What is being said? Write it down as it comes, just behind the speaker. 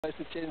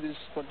to change this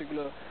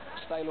particular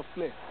style of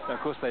play. Of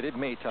course, they did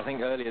meet, I think,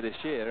 earlier this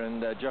year,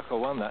 and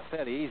Joko won that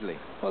fairly easily.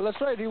 Well, that's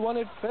right. He won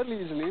it fairly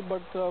easily,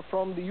 but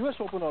from the US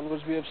Open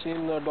onwards, we have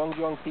seen Dong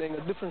Jiong playing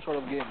a different sort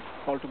of game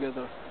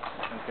altogether.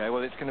 Okay,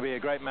 well, it's going to be a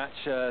great match.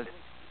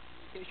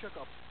 Asia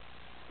Cup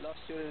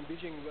last year in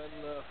Beijing when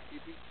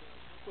he beat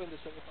Joko in the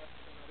semi-finals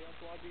and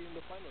Arianto Ardi in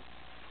the finals.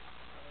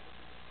 That was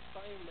the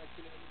first time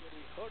actually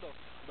anybody heard of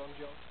Dong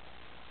Jiong.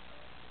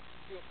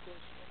 Recently, of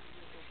course, from the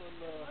US Open,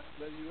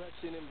 where you had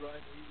seen him, Brian,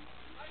 he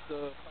reached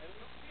the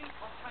finals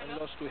and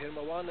lost to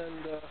Hermawan,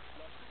 and last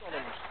two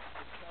tournaments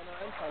in China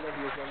and Thailand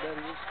he has won. There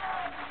he is,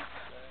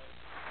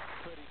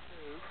 32.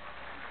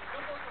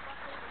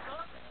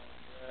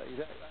 And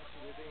he's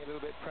actually being a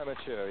little bit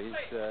premature. He's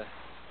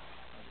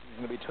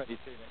going to be 22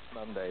 next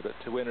Monday, but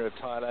to winner of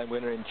Thailand,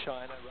 winner in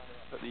China,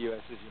 runner-up at the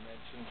US, as you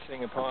mentioned.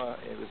 Singapore,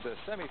 it was a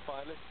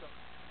semi-finalist,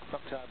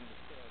 knocked out in the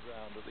third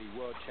round at the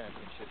World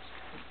Championships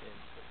in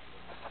Switzerland.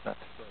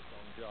 That's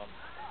Dong Jiong.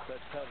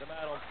 But the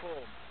man on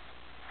form.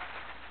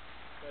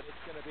 But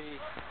it's going to be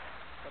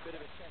a bit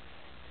of a test.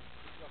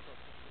 Joko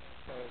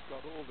Suprianto has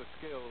got all the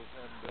skills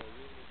and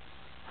really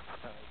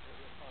has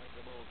refined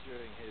them all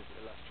during his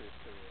illustrious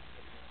career.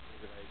 39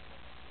 years of age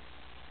now,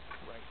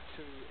 ranked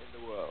 2 in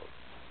the world.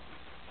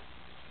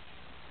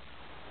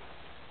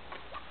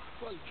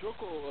 Well,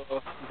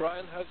 Joko,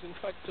 Brian, has in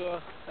fact,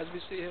 as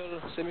we see here,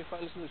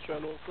 semi-finals in the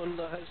China Open,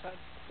 has had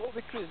 4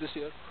 victories this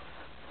year,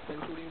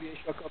 including the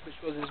Asia Cup, which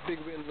was his big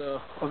win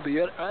of the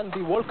year, and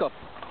the World Cup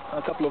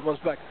a couple of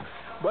months back.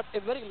 But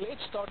a very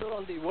late starter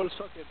on the world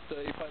circuit,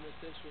 if I may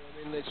say so. I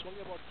mean, it's only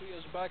about 3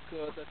 years back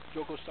that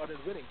Joko started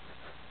winning.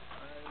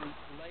 And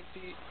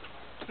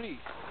 93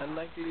 and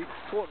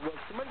 94 were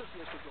tremendous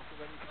years for Joko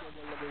when he became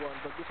world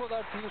 #1. But before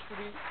that, he used to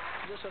be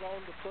just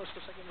around the first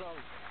or second round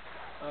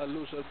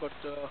loser. But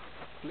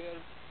player,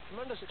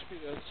 tremendous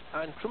experience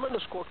and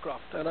tremendous court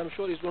craft. And I'm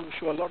sure he's going to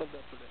show a lot of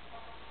that today.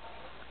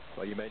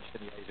 Well, you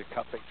mentioned the Asia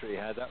Cup victory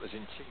he had. That was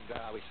in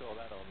Qingdao. We saw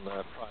that on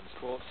Prime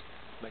Sports.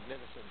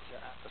 Magnificent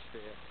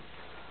atmosphere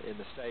in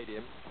the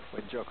stadium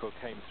when Joko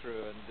came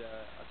through, and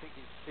I think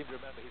he seemed to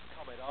remember his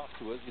comment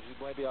afterwards. He said,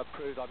 maybe I've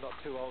proved I'm not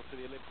too old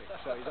for the Olympics.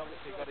 So he's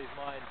obviously got his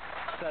mind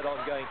set on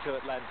going to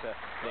Atlanta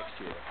next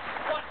year.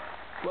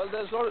 Well,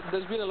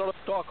 there's been a lot of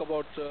talk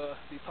about the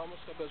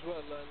Thomas Cup as well,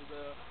 and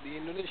the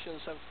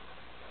Indonesians have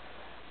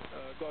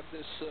got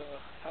this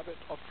habit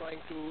of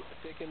trying to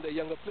take in the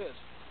younger players.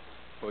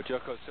 Well,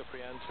 Joko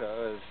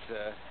Suprianto is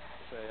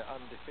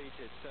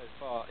undefeated so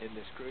far in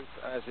this group,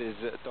 as is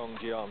Dong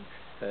Jiong.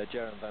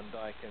 Jerome van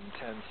Dijk and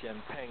Tan Xian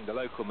Peng, the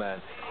local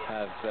man,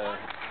 have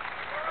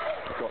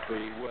got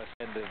the worst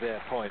end of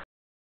their point.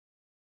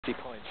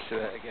 50 points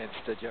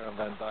against Jerome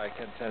van Dijk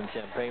and Tan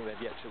Xian Peng.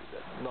 They've yet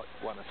to not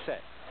won a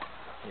set.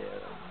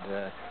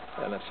 Yeah,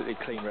 and an absolutely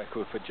clean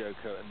record for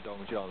Joko and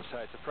Dong Jiong. So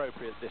it's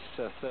appropriate this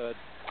third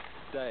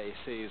day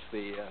sees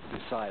the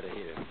decider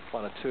here.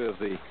 1 or 2 of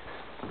the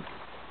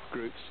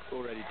groups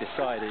already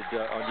decided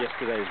on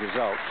yesterday's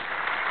results,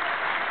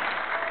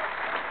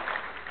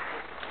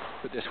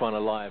 but this one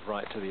alive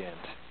right to the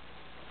end.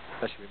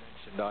 As we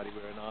mentioned, Adi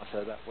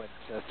Wiranasa, that went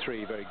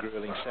 3 very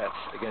grueling sets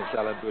against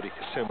Alan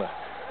Budikasuma,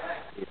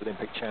 the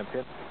Olympic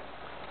champion.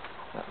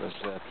 That was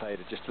played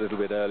just a little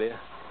bit earlier,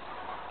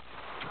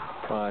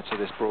 prior to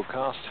this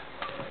broadcast.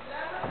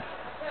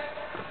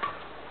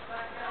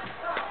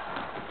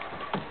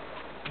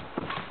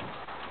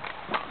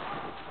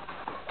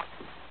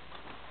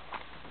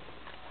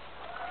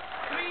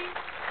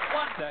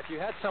 Now, if you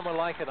had someone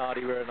like an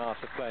Adi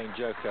Wiranasa playing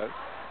Joko,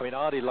 I mean,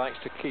 Adi likes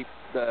to keep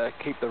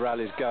the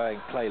rallies going,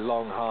 play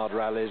long, hard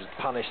rallies,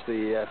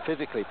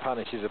 physically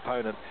punish his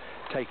opponent,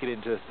 take it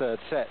into a third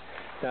set.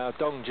 Now,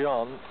 Dong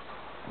Jiong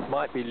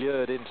might be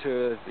lured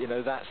into,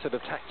 that sort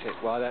of tactic.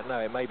 Well, I don't know.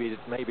 It may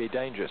be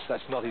dangerous.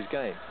 That's not his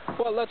game.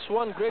 Well, that's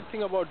one great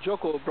thing about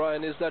Joko,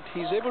 Brian, is that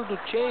he's able to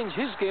change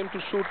his game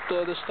to suit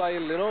the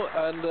style,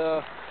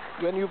 and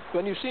when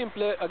you see him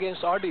play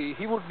against Ardi,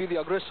 he would be the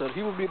aggressor.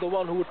 He would be the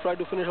one who would try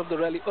to finish off the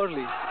rally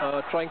early,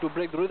 trying to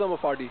break the rhythm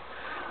of Ardi.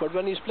 But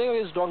when he's playing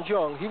against Dong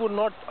Jiong, he would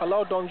not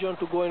allow Dong Jiong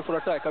to go in for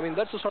attack. I mean,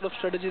 that's the sort of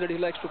strategy that he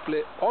likes to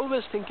play.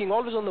 Always thinking,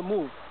 always on the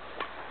move.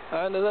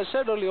 And as I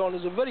said earlier on,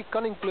 he's a very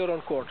cunning player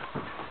on court.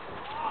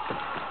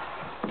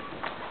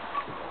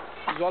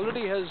 He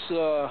already has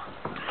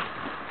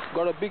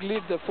got a big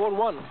lead, the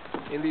 4-1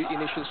 in the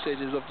initial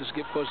stages of this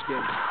first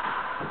game.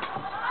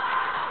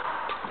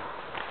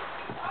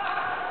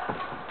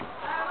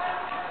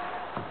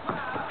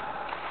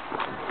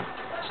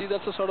 See,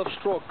 that's the sort of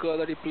stroke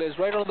that he plays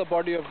right on the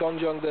body of Dong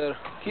Jiong there,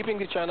 keeping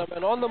the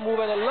Chinaman on the move,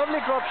 and a lovely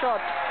drop shot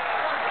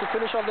to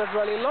finish off that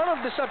rally. A lot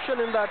of deception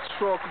in that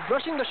stroke,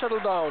 brushing the shuttle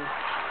down.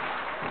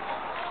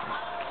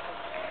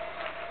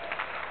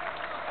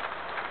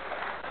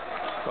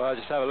 Well,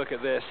 just have a look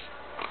at this.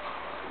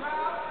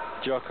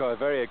 Joko, a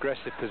very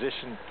aggressive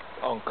position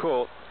on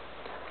court.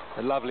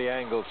 A lovely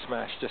angled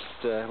smash, just,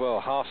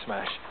 half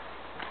smash.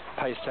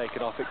 Pace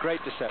taken off it,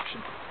 great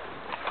deception.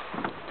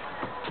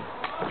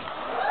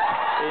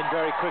 In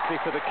very quickly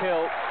for the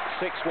kill.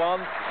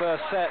 6-1,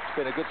 first set.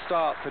 Been a good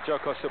start for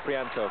Joko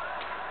Suprianto.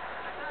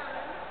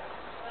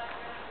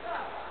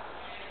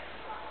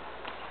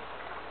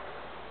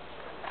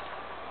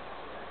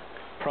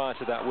 prior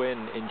to that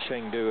win in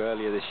Chengdu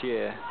earlier this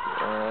year,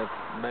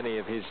 many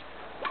of his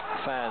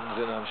fans,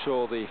 and I'm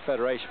sure the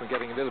Federation, were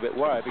getting a little bit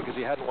worried because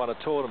he hadn't won a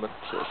tournament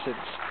since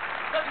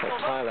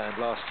Thailand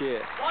last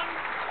year.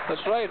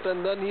 That's right,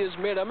 and then he has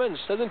made amends,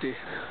 hasn't he?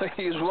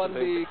 He's won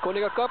the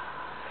Konica Cup,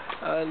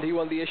 and he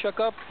won the Asia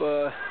Cup,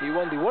 he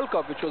won the World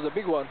Cup, which was a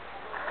big one.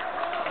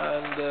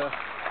 And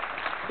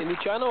in the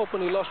China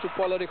Open, he lost to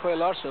Paul-Erik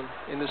Høyer-Larsen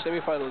in the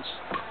semi-finals.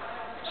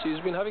 So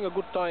he's been having a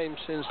good time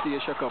since the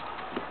Asia Cup.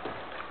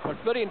 But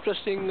very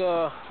interesting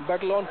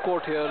battle on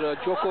court here.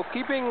 Joko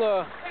keeping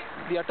the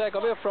attack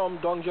away from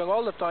Dong Jiong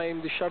all the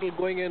time. The shuttle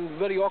going in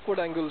very awkward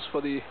angles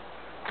for the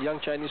young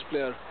Chinese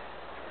player.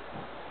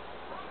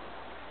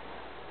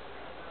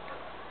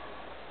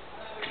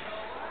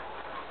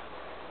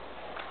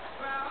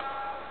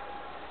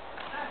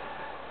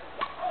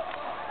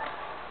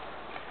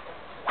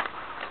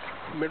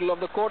 Middle of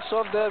the court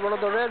serve there, one of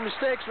the rare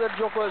mistakes that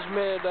Joko has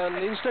made, and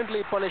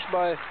instantly punished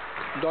by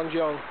Dong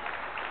Jiong.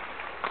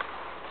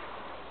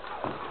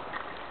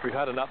 We've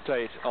had an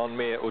update on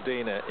Mia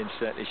Udina,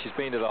 incidentally. She's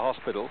been to the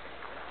hospital.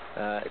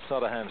 It's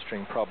not a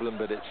hamstring problem,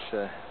 but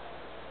it's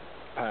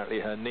apparently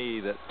her knee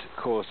that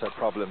caused her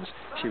problems.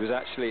 She was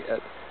actually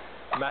at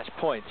match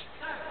point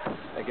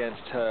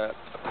against her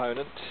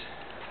opponent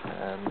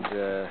and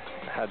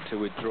had to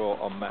withdraw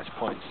on match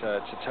point. So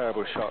it's a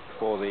terrible shock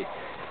for the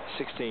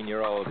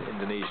 16-year-old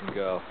Indonesian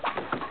girl.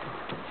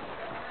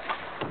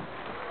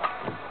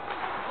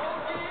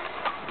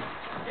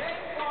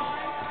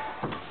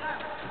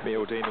 Mia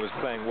Udina was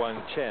playing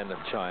Wang Chen of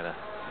China.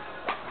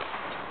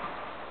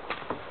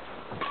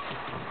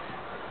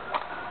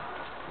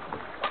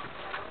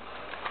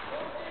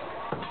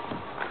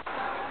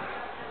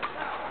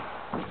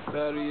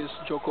 There he is,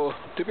 Joko.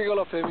 Typical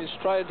of him. He's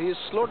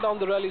slowed down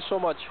the rally so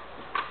much.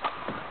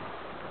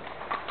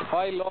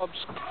 High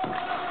lobs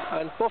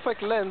and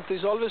perfect length.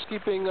 He's always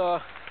keeping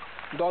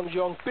Dong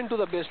Jiong pinned to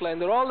the baseline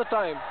there all the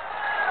time.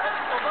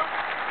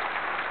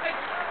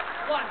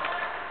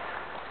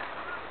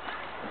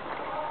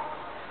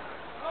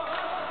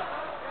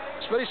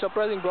 It's very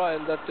surprising,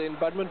 Brian, that in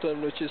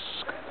badminton, which is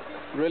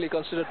really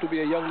considered to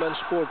be a young man's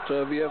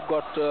sport, we have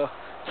got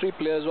 3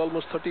 players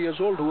almost 30 years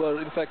old who are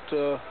in fact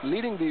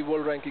leading the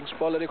world rankings.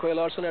 Paul-Erik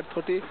Høyer-Larsen at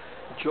 30,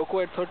 Joko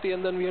at 30,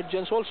 and then we had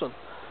Jens Olsson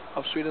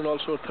of Sweden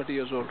also at 30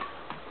 years old.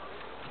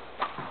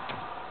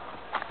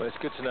 Well, it's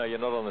good to know you're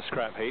not on the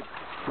scrap heap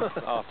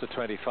after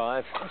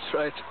 25. That's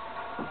right.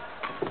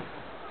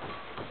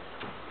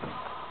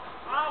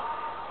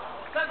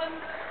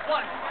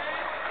 7-1.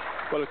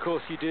 Well, of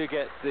course, you do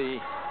get these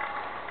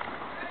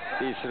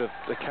sort of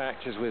the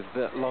characters with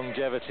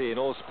longevity in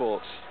all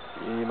sports.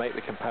 You make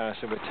the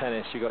comparison with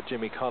tennis. You got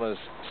Jimmy Connors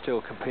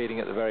still competing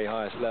at the very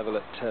highest level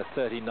at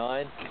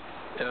 39.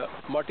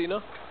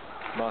 Martina,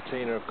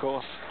 of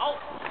course. Out.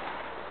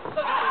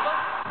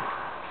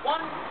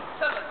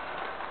 1-7.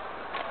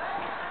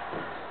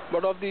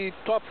 But of the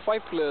top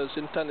 5 players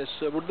in tennis,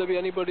 would there be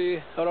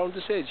anybody around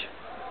this age?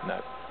 No.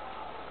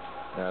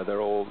 No, they're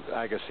all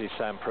Agassi,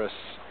 Sampras,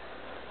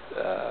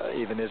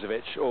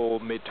 Ivanisevic, all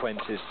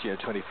mid-20s,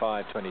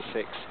 25,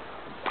 26.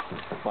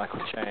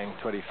 Michael Chang,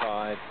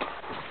 25.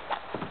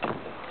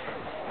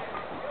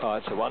 Oh,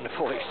 it's a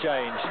wonderful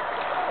exchange.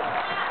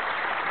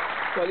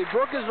 Well, he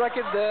broke his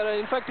racket there.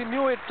 In fact, he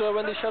knew it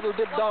when the shuttle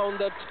dipped down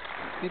that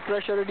the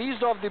pressure had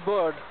eased off the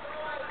bird.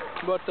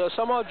 But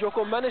somehow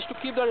Joko managed to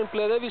keep that in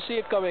play. There we see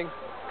it coming.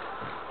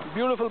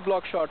 Beautiful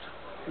block shot.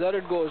 There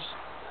it goes.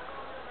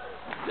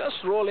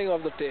 Just rolling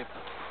off the tape.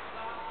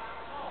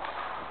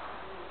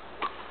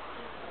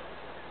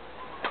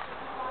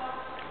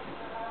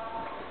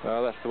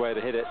 Well, that's the way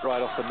to hit it,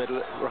 right off the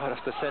middle, right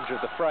off the center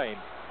of the frame,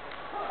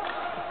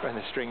 when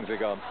the strings are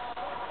gone.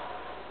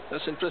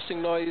 That's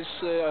interesting noise.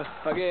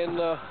 Again,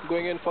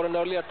 going in for an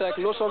early attack.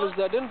 Low service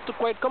there didn't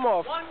quite come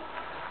off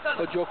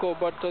for Joko,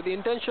 but the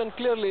intention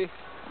clearly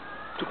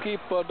to keep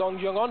Dong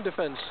Jiong on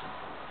defense.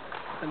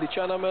 And the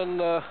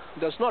Chinaman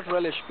does not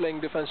relish playing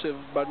defensive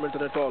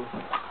badminton at all.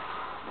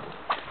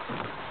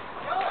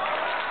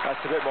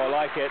 That's a bit more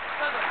like it.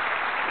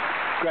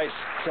 Great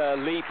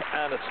leap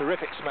and a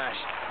terrific smash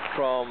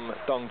from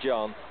Dong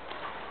Jiong.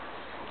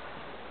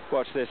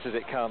 Watch this as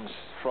it comes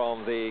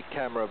from the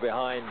camera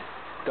behind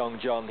Dong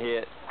Jiong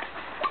here.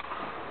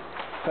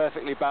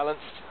 Perfectly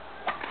balanced,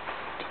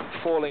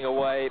 falling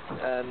away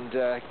and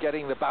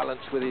getting the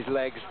balance with his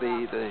legs,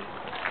 the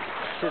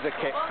scissor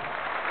kick,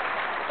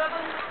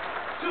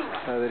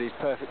 so that he's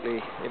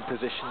perfectly in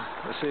position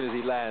as soon as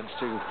he lands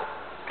to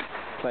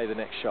play the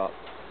next shot.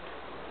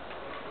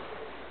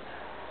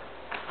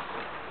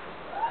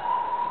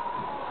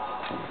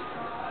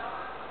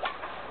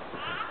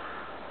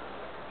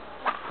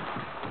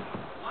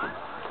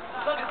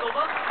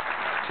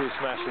 Two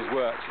smashes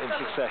worked in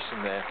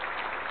succession there.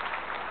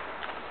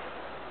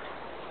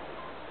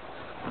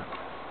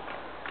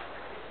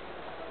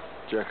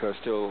 Joko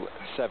still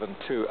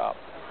 7-2 up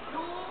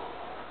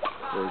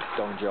with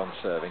Dong Jiong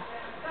serving.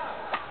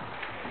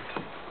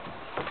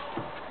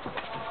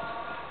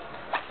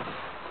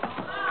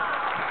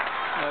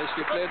 Nice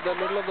Nicely played the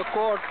middle of the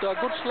court.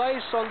 Good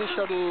slice on the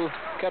shuttle,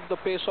 kept the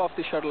pace off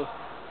the shuttle,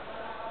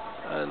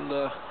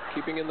 and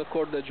keeping in the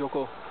court there,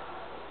 Joko.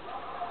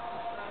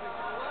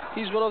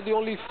 He's one of the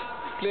only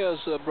players,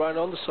 Brian,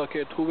 on the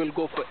circuit who will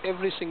go for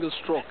every single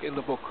stroke in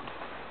the book.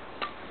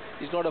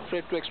 He's not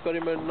afraid to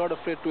experiment, not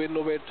afraid to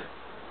innovate.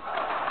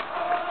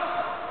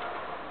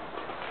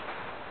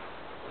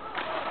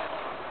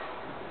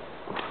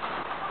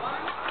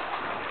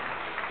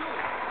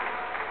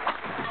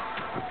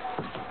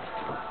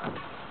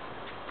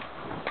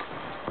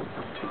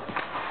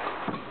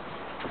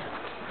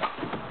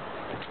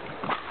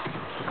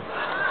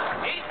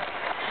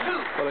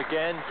 Well,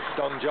 again,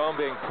 Dong Jiong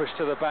being pushed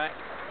to the back,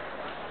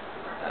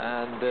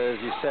 and as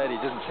you said, he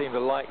doesn't seem to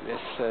like this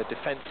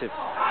defensive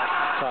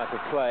type of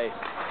play.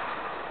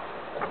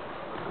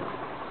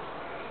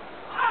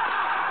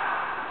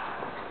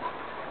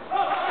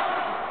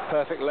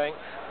 Perfect length,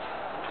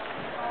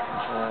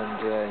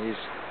 and he's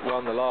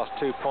won the last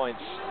 2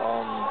 points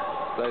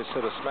on those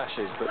sort of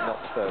smashes, but not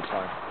the third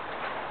time.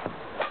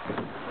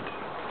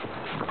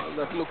 And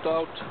that looked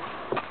out.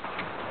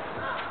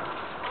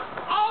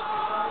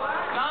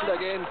 And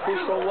again, push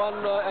from one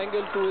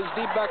angle to his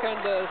deep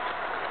backhand there.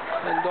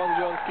 And Dong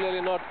Jiong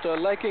clearly not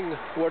liking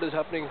what is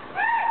happening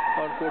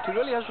on court. He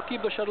really has to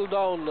keep the shuttle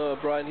down,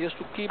 Brian. He has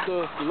to keep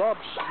the lobs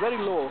very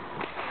low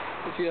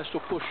if he has to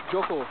push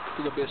Joko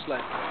to the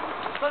baseline.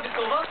 Service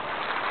over.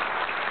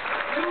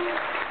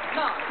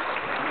 2-9.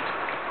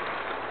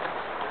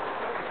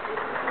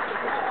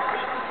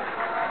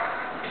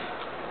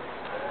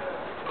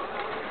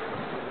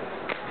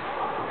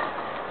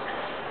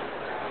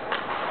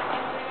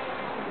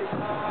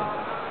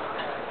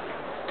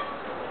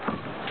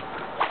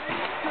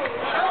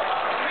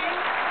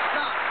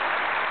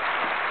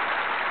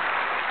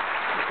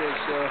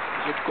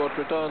 Good court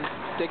return,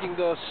 taking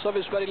the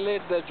service very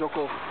late there,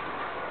 Joko.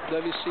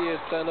 There we see it,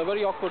 and a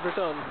very awkward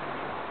return.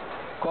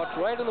 Caught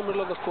right in the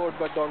middle of the court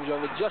by Dong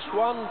Jiong with just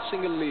one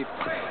single leap.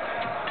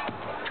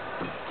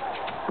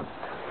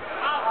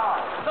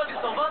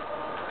 Service over.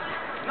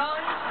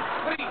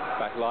 9-3.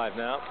 Back live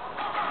now.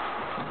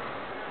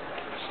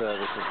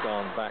 Service has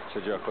gone back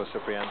to Joko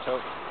Suprianto.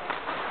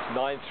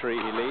 9-3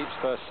 he leads,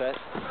 first set.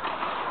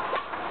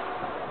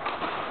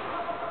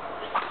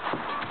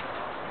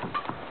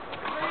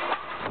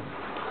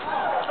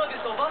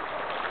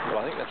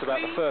 I think that's about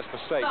the first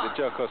mistake that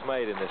Joko's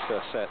made in this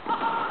first set.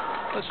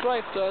 That's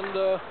right, and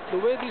the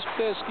way these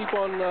players keep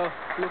on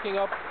looking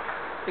up,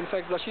 in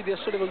fact, Rashid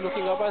yesterday was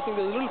looking up, I think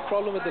there's a little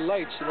problem with the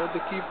lights, you know,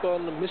 they keep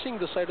on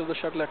missing the side of the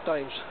shuttle at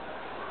times.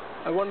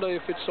 I wonder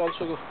if it's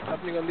also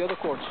happening on the other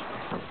courts.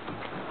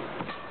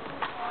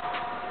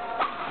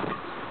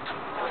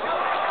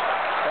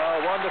 Oh,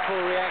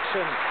 wonderful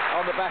reaction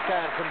on the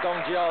backhand from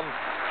Dong Jiong.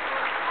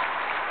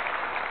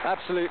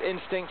 Absolute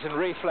instinct and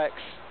reflex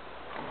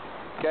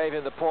gave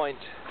him the point.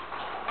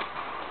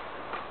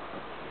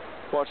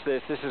 Watch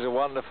this. This is a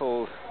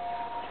wonderful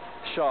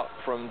shot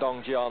from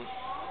Dong Jiong.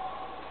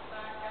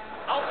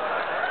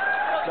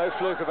 No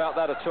fluke about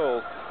that at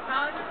all.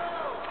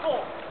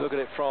 9-4. Look at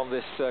it from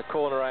this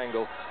corner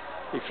angle.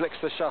 He flicks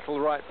the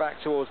shuttle right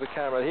back towards the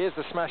camera. Here's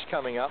the smash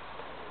coming up,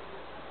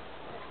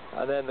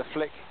 and then the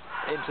flick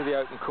into the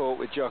open court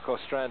with Joko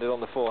stranded on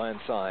the forehand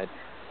side.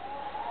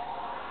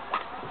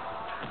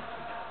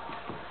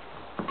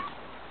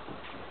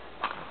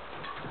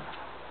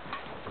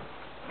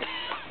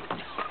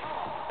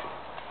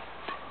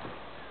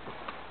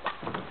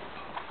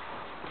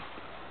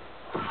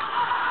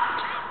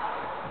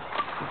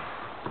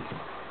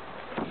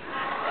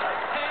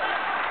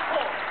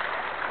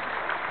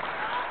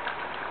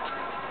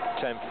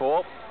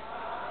 Four.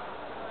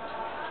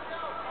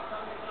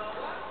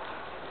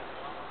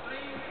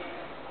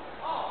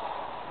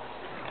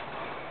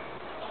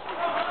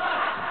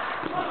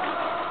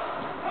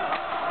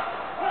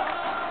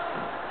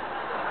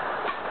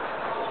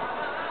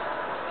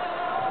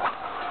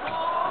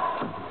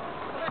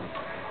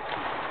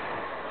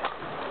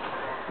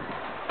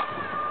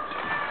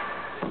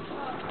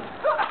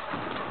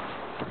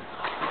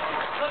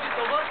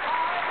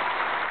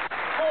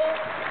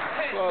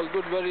 Well,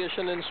 good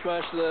variation in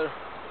smash there.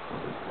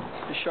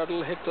 The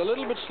shuttle hit a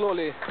little bit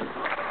slowly,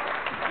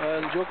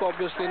 and Joko,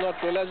 obviously not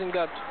realizing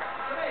that,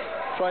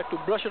 tried to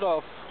brush it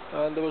off,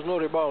 and there was no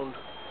rebound.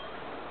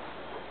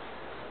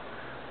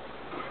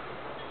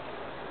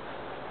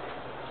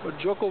 But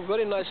Joko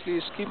very nicely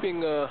is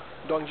keeping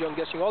Dong Jiong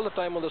guessing all the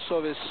time on the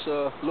service.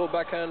 Low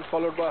backhand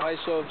followed by high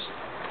serves.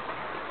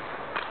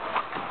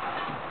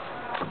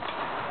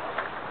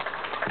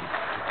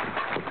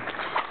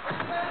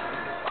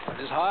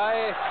 That is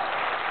high.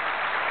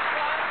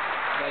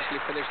 Nicely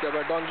finished there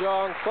by Dong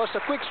Jiong. First a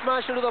quick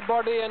smash into the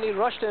body, and he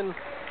rushed in,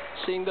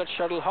 seeing that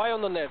shuttle high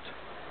on the net.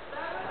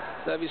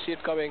 There we see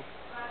it coming.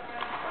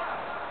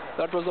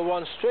 That was the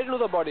one straight into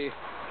the body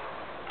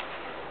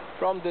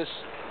from this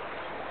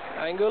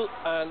angle,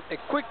 and a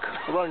quick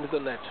run to the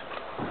net.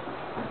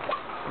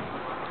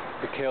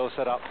 The kill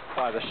set up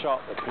by the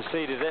shot that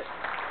preceded it.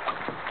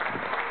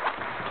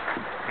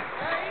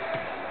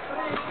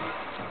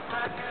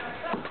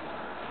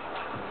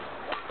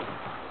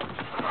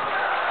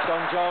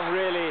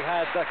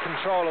 the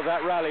control of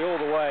that rally all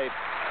the way.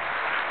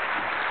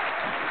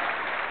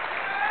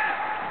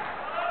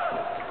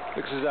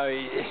 Looks as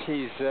though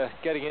he's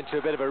getting into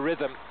a bit of a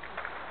rhythm.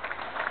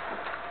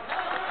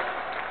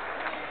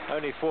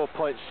 Only 4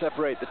 points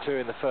separate the two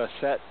in the first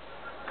set.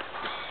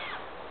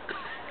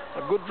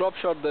 A good drop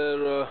shot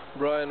there,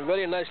 Brian.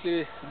 Very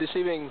nicely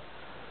deceiving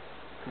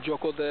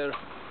Joko there.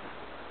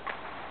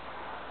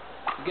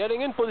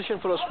 Getting in position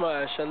for a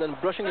smash and then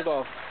brushing it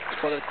off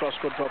for a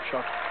cross-court drop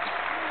shot.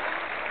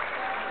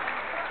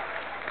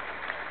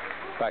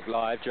 Back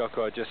live,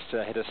 Joko just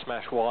hit a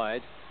smash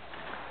wide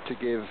to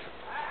give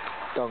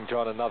Dong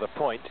Jiong another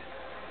point.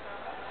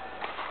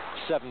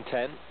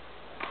 7-10.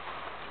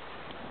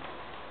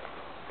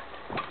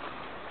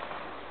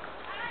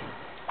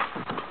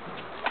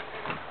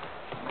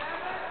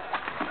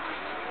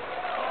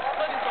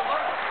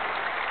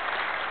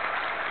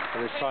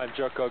 And this time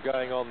Joko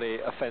going on the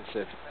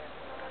offensive.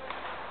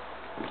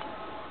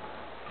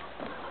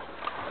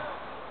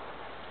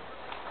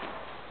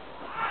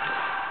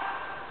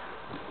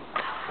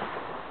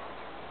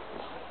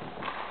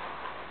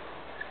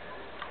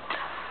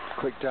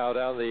 Quick dial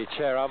down the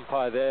chair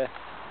umpire there,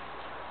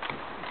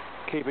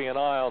 keeping an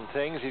eye on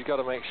things. He's got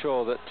to make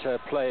sure that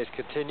play is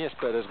continuous,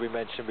 but as we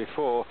mentioned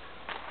before,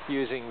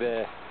 using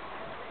their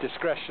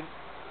discretion.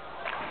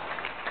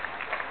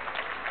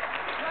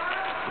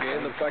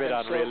 Again, it's a bit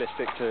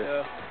unrealistic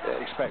to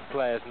expect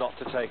players not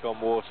to take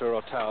on water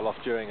or towel off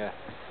during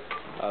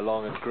a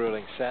long and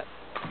grueling set.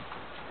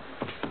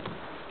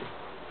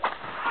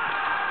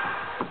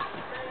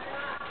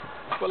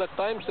 Well, at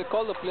times they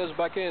call the players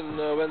back in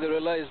when they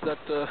realize that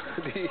the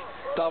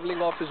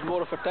toweling off is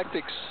more of a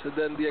tactics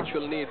than the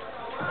actual need.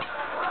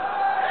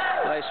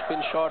 Nice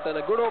spin shot and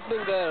a good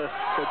opening there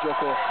for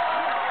Joko.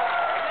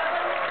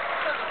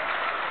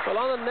 Well,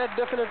 on the net,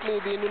 definitely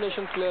the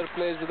Indonesian player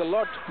plays with a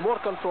lot more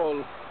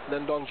control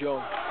than Dong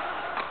Jiong.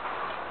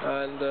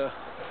 And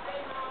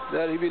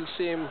there he will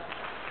see him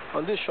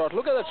on this shot.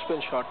 Look at that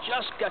spin shot,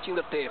 just catching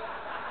the tape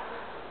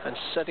and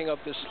setting up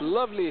this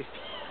lovely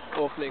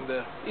opening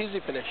there.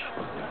 Easy finish.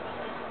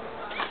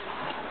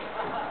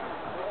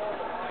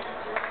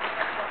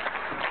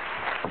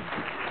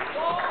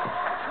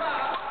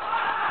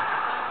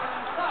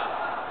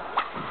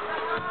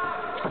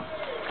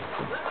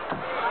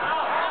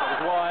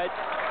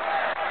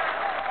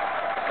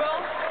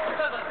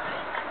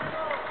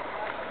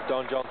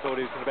 Dong Jiong thought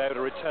he was going to be able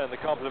to return the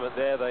compliment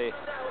there. The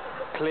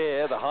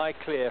clear, the high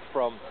clear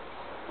from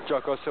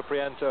Joko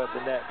Suprianto at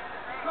the net.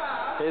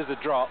 Here's the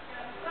drop.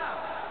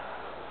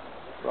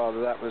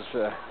 Rather, that was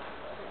the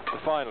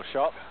final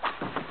shot.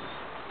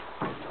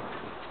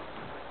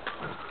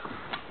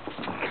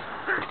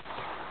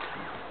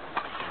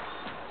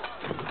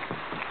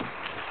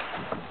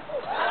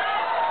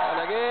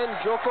 And again,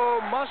 Joko,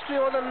 mastery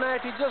on the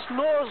net. He just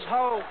knows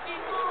how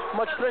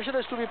much pressure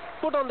is to be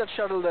put on that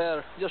shuttle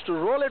there, just to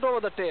roll it over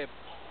the tape,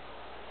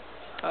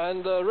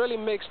 and really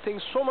makes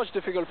things so much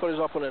difficult for his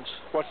opponents.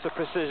 What's the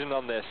precision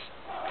on this?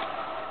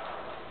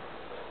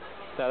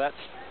 Now that's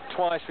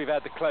twice we've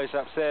had the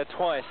close-ups there,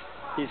 twice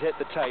he's hit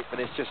the tape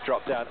and it's just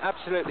dropped down.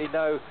 Absolutely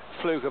no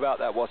fluke about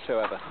that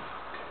whatsoever.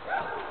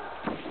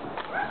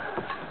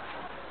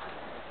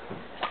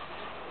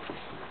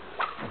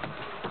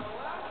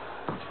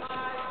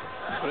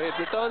 Great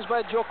returns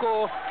by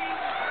Joko.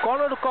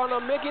 Corner to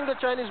corner, making the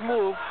Chinese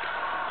move.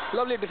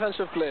 Lovely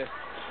defensive play.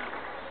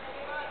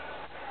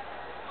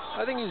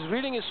 I think he's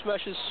reading his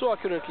smashes so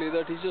accurately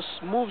that he just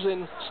moves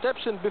in, steps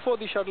in before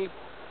the shuttle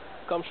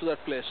comes to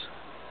that place.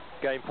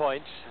 Game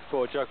point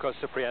for Joko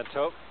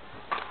Suprianto.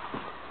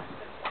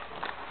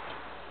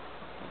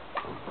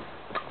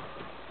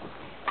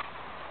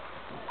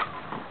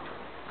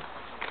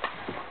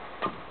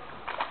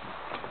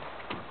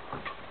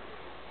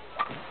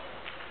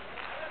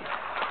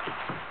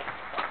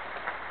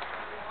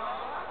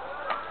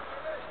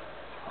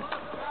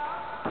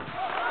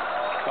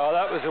 Oh,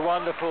 that was a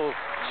wonderful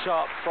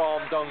shot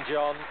from Dong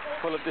Jiong,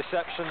 full of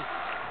deception.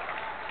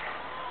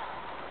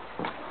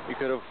 You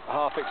could have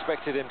half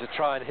expected him to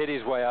try and hit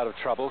his way out of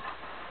trouble.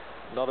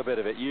 Not a bit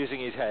of it, using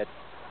his head.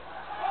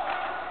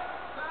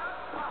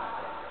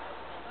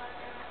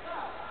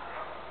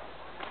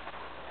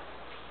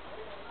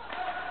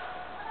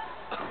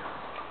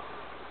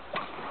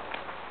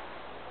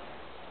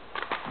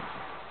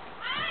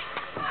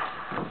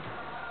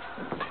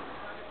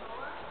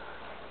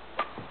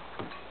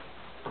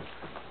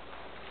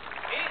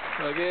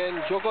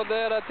 Again, Joko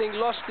there, I think,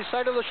 lost the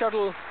side of the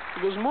shuttle.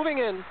 He was moving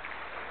in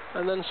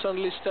and then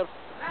suddenly stepped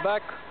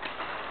back.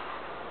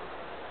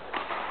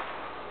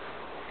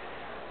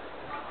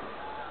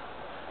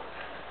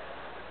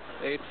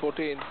 Eight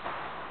 14.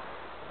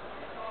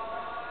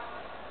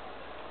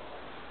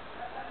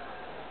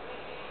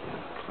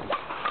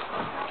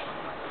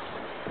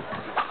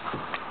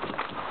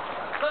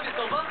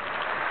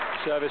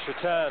 Service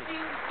return,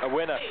 a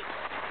winner.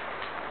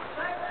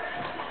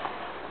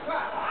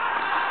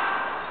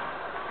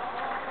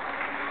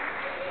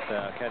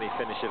 Now, can he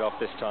finish it off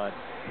this time?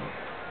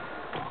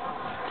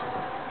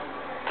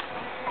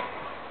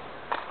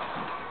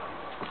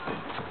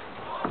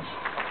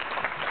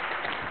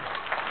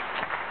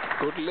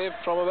 Good lift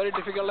from a very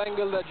difficult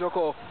angle there,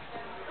 Joko.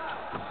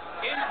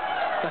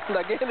 And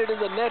again it is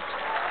a net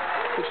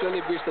which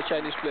really beats the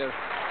Chinese player.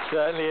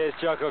 Certainly is.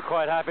 Joko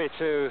quite happy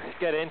to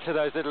get into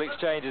those little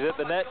exchanges at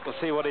the net. We'll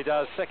see what he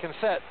does second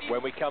set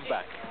when we come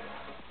back.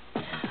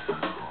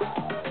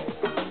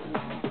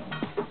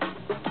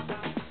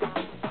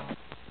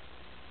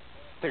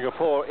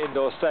 Singapore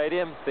Indoor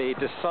Stadium, the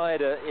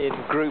decider in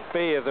Group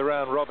B of the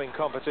round robin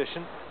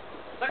competition.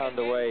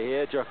 Underway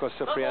here, Joko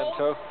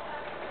Suprianto,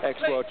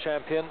 ex-world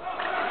champion,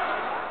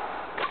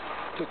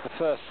 took the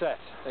first set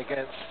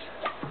against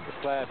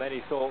the player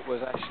many thought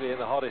was actually in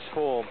the hottest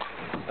form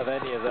of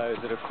any of those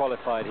that have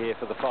qualified here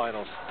for the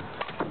finals.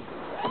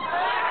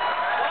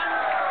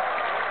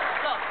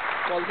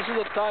 Well, this is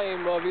the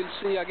time we'll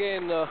see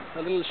again a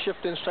little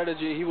shift in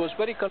strategy. He was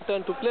very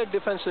content to play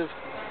defensive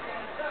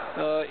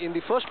in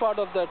the first part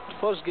of that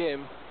first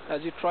game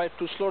as he tried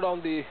to slow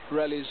down the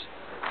rallies.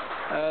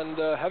 And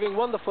having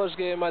won the first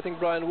game, I think,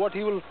 Brian, what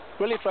he will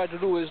really try to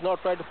do is now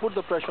try to put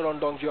the pressure on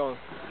Dong Jiong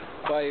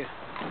by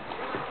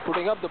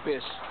putting up the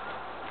pace.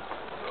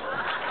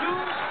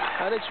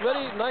 And it's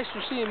very nice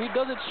to see him. He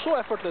does it so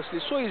effortlessly,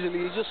 so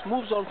easily. He just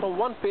moves on from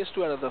one pace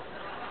to another.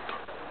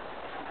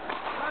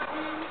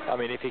 I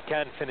mean, if he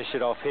can finish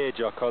it off here,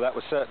 Joko, that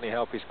would certainly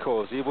help his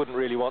cause. He wouldn't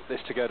really want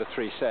this to go to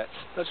 3 sets.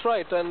 That's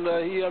right. And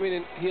he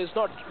has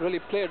not really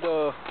played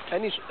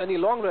any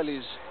long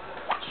rallies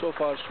so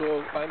far,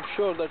 so I'm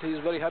sure that he's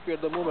very happy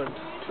at the moment,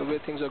 the way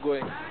things are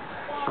going.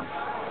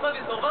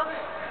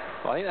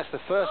 Well, I think that's the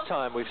first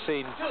time we've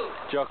seen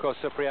Joko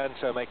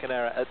Suprianto make an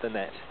error at the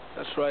net.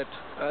 That's right.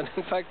 And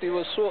in fact, he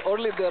was so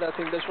early there, I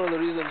think that's one of the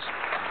reasons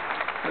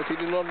that he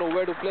did not know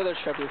where to play that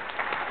shuttle.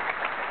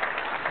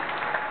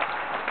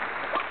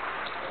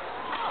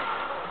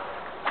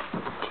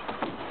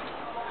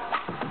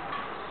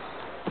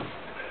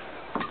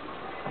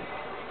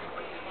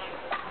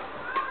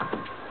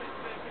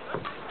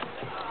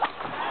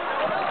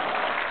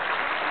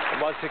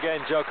 Once again,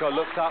 Joko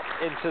looks up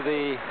into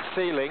the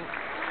ceiling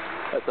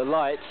at the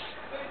lights.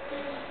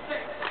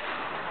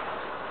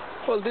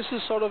 Well, this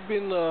has sort of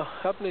been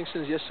happening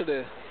since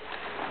yesterday.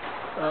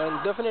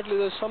 And definitely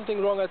there's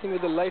something wrong, I think,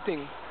 with the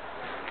lighting.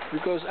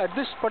 Because at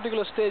this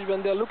particular stage,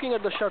 when they're looking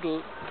at the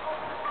shuttle,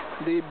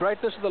 the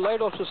brightness of the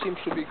light also seems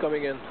to be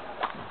coming in.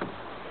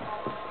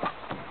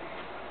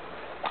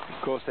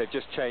 Of course, they've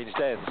just changed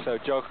ends, so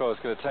Joko is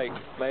going to take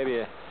maybe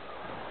a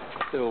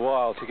little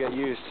while to get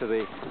used to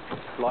the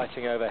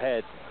lighting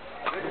overhead.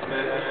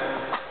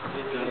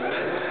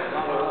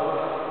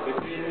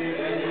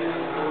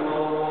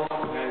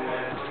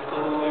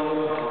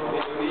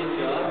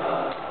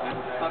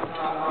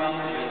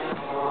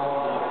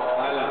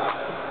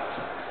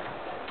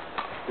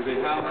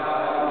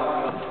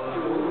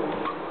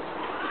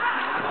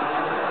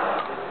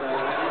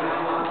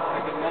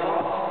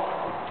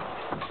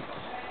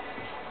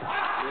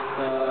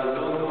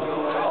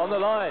 On the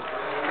line.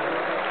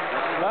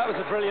 That was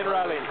a brilliant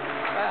rally.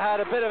 That had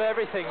a bit of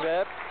everything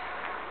there.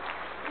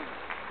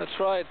 That's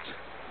right.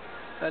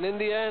 And in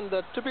the end,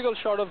 the typical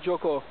shot of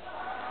Joko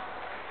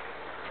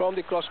from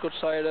the cross-court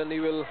side, and he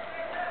will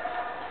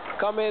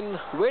come in,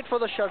 wait for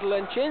the shuttle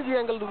and change the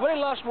angle, the very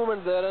last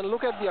moment there, and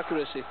look at the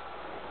accuracy.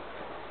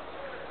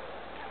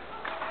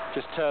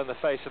 Just turn the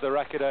face of the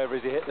racket over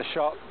as he hit the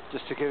shot,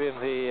 just to give him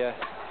the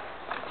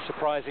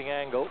surprising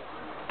angle.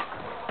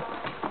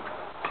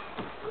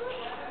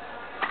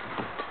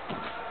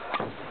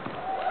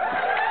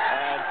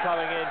 And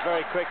coming in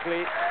very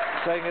quickly,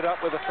 setting it up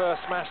with the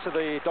first smash to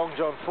the Dong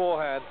Jiong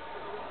forehand,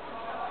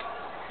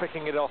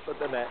 picking it off at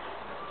the net.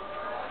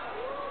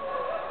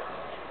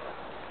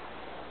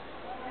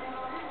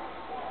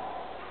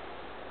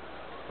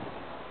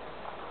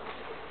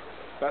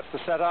 That's the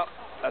setup,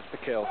 that's the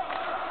kill.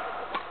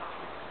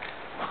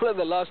 Well, in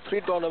the last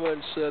 3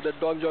 tournaments that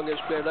Dong Jiong has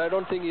played, I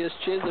don't think he has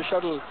changed the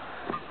shuttle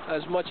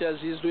as much as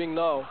he's doing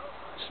now.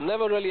 It's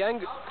never really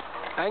angled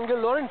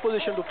or in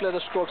position to play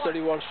the strokes that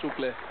he wants to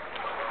play.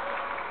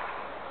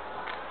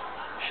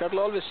 Shuttle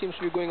always seems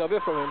to be going away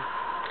from him.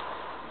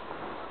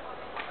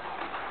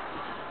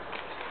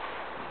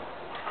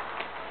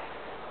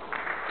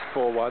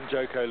 (4-1),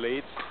 Joko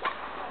leads.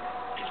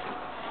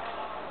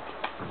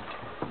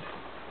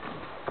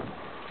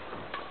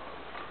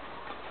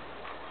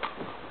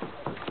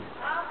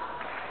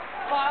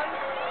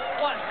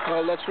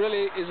 Well, that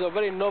really is a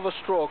very nervous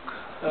stroke.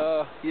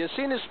 He has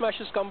seen his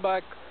smashes come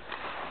back.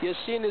 He has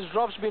seen his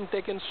drops being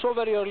taken so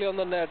very early on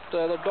the net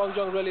that Dong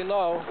Jiong really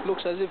now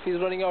looks as if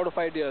he's running out of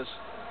ideas.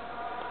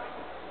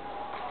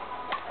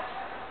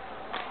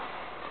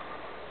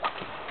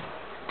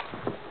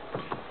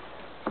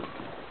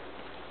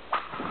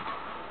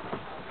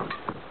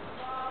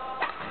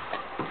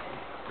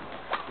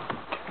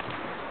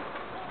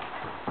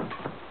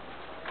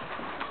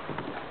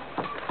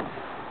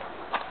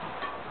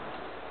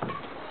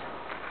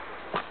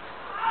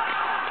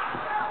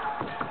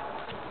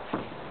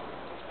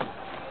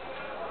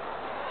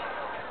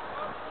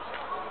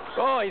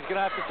 Oh, he's going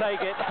to have to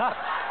take it.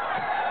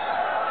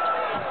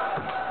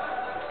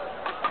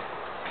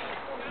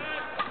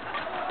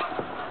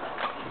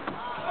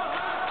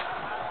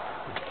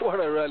 What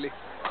a rally.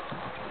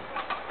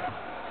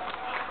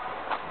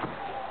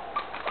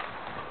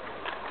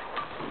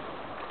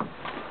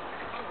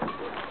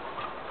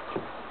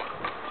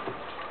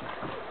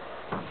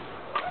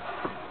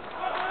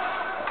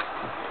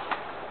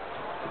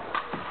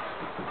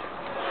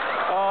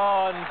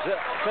 Oh, and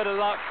a bit of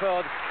luck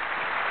for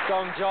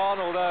Dong Jiong,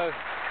 although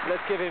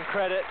let's give him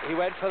credit, he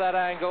went for that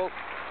angle,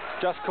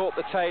 just caught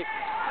the tape,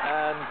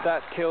 and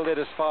that killed it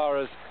as far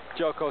as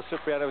Joko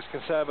Suprianto was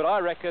concerned. But I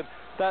reckon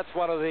that's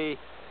one of the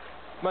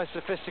most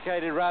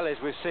sophisticated rallies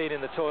we've seen in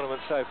the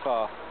tournament so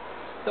far.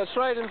 That's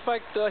right. In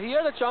fact, he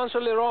had a chance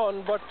earlier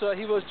on, but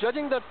he was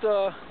judging that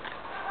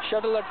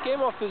shuttle that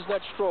came off his net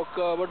stroke.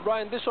 But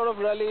Brian, this sort of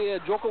rally,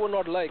 Joko would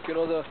not like. You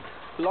know, the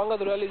longer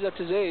the rallies at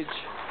his age,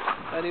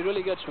 and he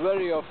really gets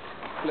wary of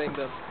playing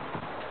them.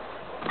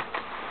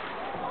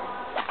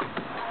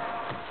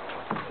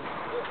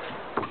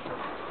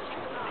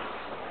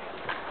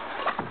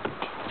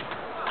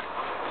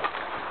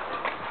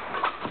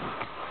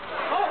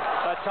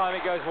 That time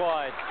it goes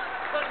wide.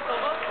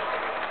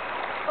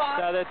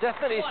 Now there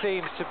definitely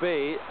seems to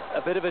be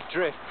a bit of a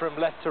drift from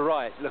left to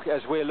right, look,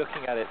 as we're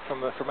looking at it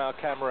from our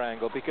camera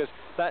angle, because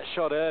that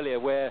shot earlier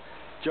where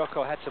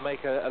Joko had to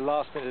make a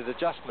last-minute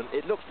adjustment,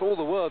 it looked for all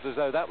the world as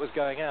though that was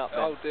going out then.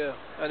 Out there,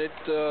 and it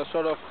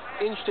sort of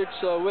inched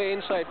its way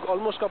inside,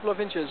 almost a couple of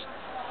inches.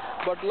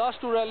 But last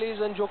two rallies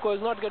and Joko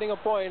is not getting a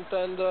point,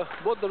 and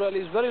both the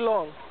rallies very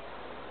long.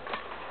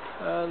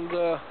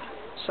 And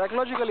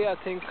psychologically, I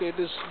think it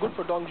is good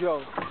for Dong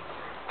Jiong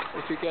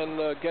if he can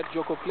get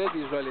Joko play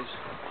these rallies.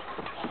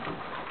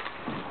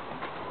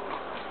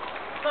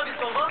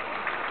 Service over.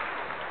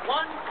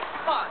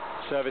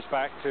 1-5. Service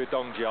back to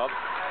Dong Jiong.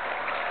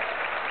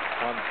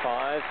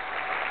 1-5.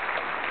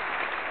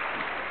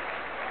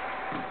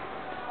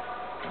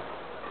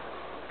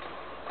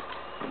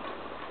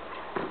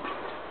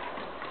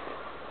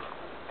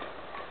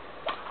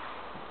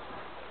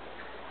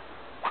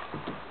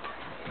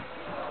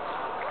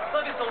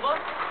 Service over.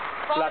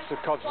 Lapse of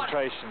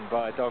concentration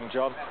by Dong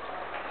Jiong.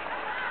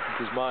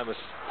 His mind was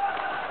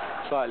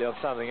slightly on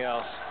something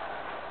else.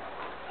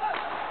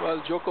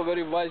 Well, Joko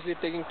very wisely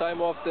taking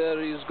time off there.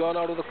 He's gone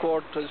out of the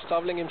court, he's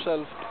toweling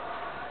himself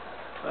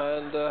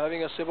and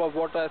having a sip of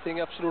water. I think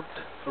absolute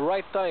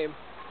right time,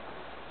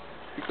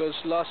 because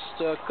last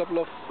couple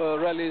of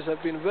rallies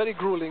have been very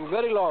grueling,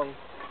 very long,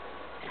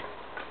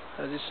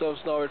 as he serves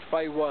now at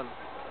 5-1.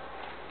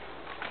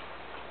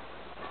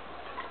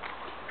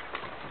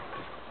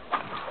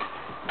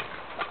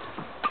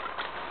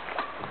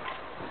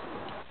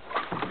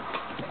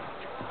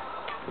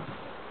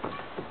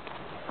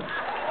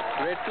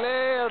 Great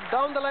play,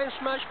 down the line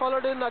smash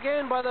followed in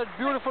again by that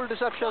beautiful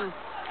deception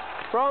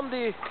from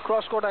the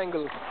cross-court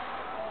angle.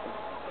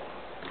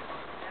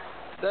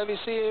 There we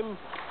see him,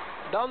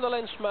 down the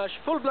line smash,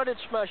 full-blooded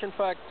smash in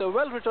fact,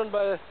 well returned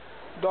by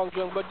Dong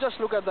Jiong, but just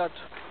look at that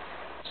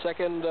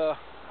second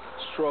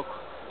stroke.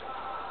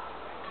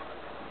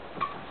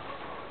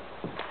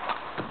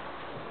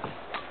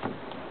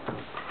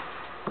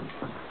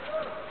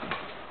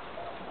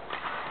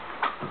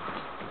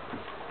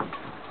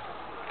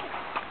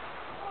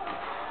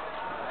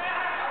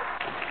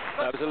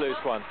 That was a loose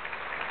one.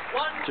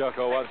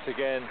 Joko once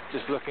again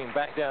just looking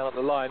back down at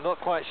the line, not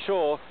quite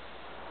sure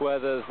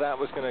whether that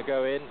was going to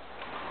go in,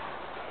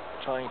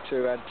 trying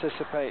to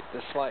anticipate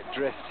the slight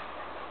drift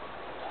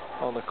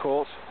on the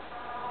court.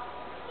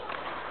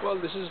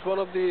 Well, this is one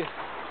of the,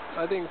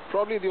 I think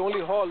probably the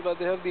only hall where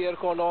they have the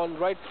aircon on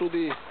right through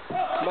the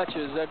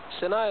matches. At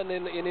Senayan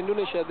in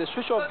Indonesia, they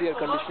switch off the air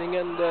conditioning,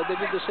 and they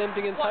did the same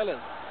thing in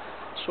Thailand.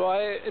 So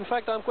in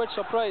fact I'm quite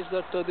surprised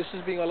that this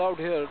is being allowed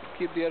here to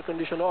keep the air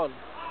condition on,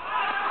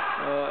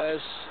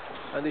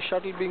 and the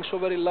shuttle being so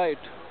very light.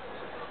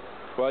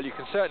 Well, you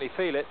can certainly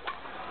feel it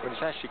when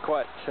it's actually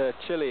quite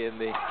chilly in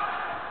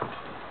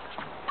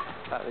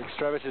at the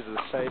extremities of the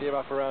stadium,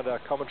 up around our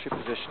commentary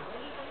position.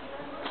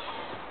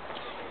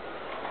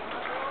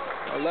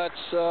 Well,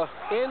 that's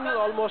in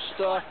almost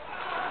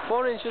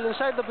 4 inches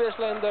inside the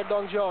baseline there,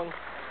 Dong Jiong.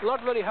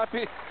 Not very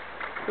happy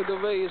with the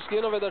way he's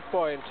given away that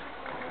point.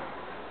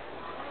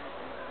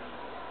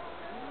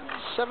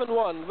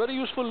 7-1, very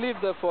useful lead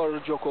there for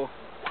Joko.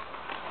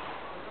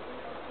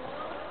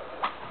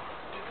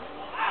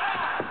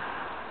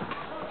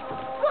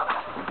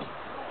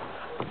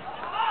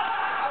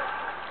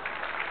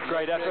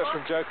 Great effort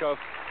from Joko,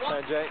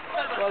 Sanjay.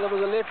 Well, there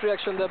was a late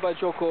reaction there by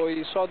Joko.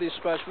 He saw the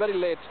smash very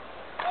late,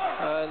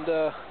 and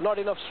not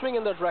enough swing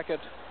in that racket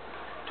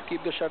to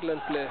keep the shuttle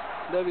in play.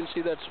 There we'll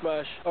see that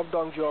smash of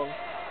Dong Jiong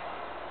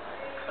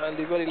and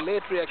the very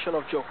late reaction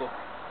of Joko.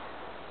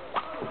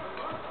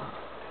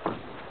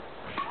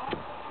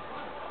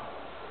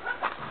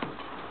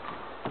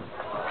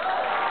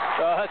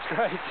 Oh, that's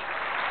great.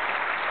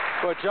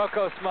 Well,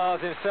 Joko smiles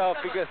himself,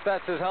 because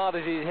that's as hard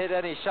as he's hit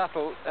any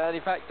shuttle, and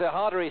in fact the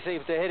harder he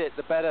seems to hit it,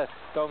 the better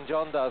Dong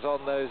Jiong does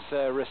on those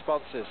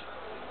responses.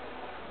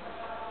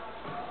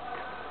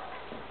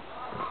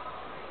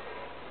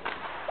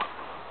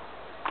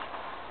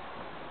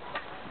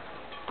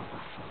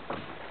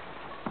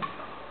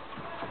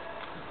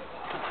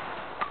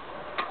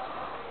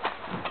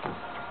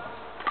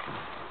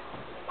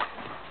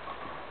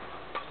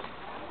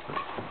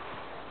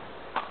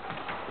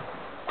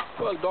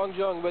 Well, Dong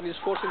Jiong, when he's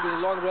forcing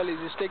these long rallies,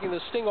 he's taking the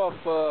sting off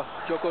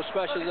Joko's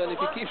smashes, and if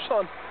he keeps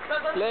on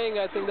playing,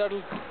 I think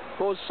that'll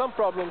pose some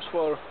problems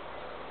for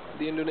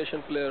the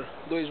Indonesian player.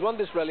 Though he's won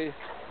this rally,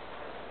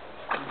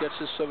 he gets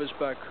his service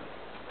back.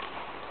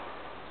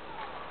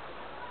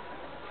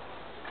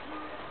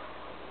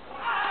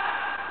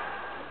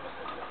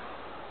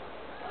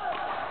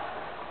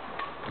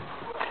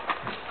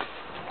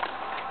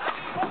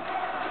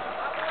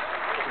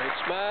 Great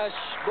smash,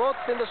 both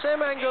in the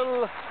same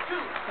angle,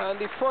 and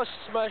the first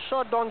smash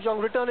shot, Dong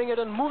Jiong returning it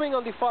and moving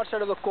on the far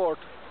side of the court.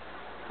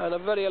 And a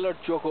very alert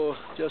Joko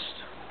just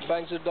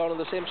bangs it down on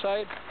the same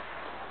side.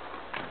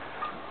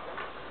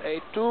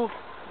 8-2.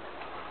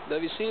 There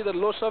we see the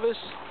low service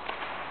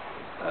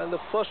and the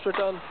first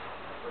return.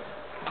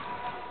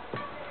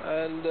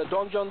 And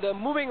Dong Jiong there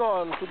moving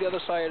on to the other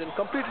side and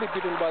completely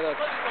beaten by that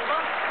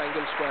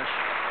angle smash.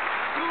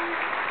 2-8.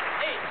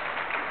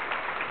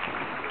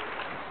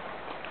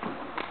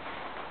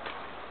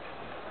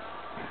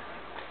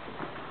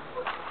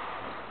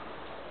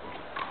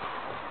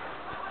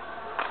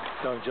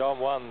 Dong Jiong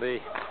won the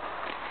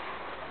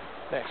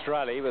next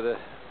rally with a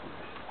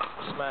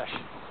smash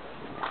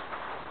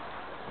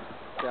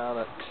down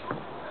at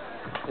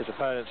his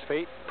opponent's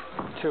feet.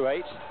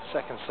 2-8,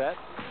 second set.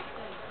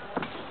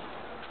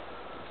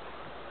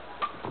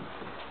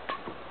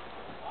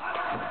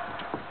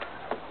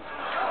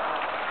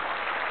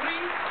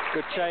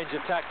 Good change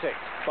of tactic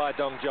by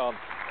Dong Jiong,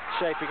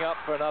 shaping up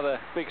for another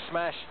big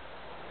smash.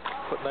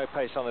 Put no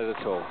pace on it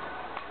at all.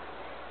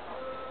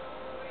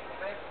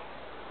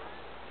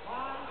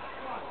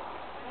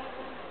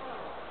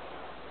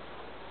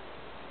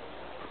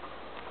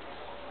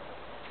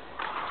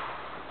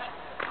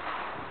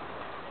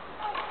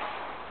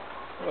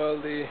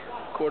 Well, the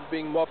court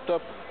being mopped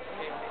up,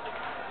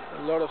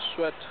 a lot of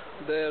sweat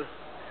there,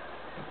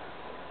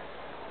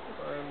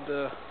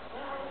 and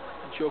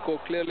Joko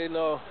clearly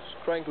now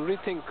trying to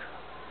rethink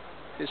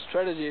his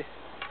strategy.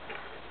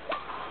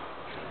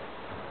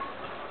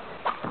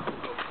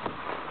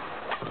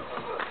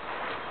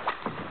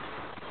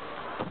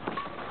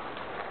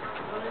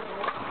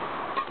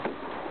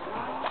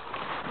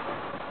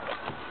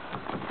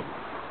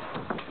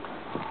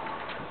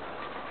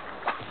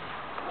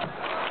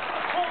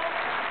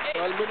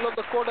 Well, middle of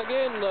the court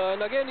again,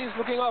 and again he's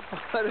looking up.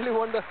 I really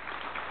wonder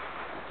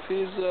if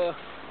he's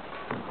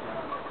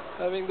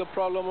having the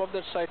problem of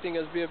that sighting,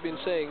 as we have been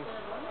saying.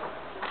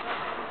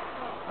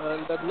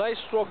 And that nice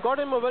stroke got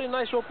him a very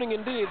nice opening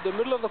indeed, the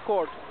middle of the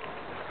court,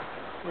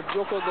 with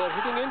Joko there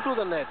hitting into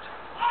the net,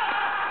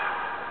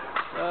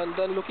 and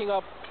then looking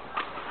up.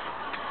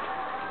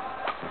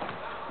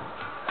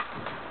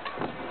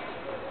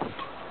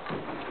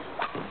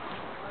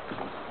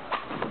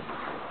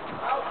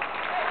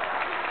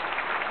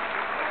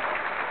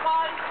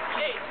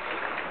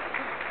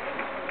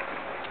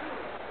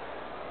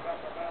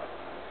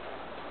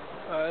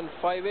 And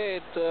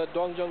 5-8,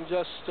 Dong Jiong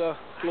just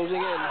closing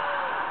in.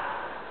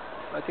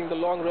 I think the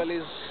long rally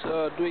is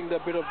doing a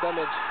bit of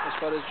damage as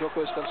far as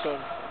Joko is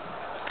concerned.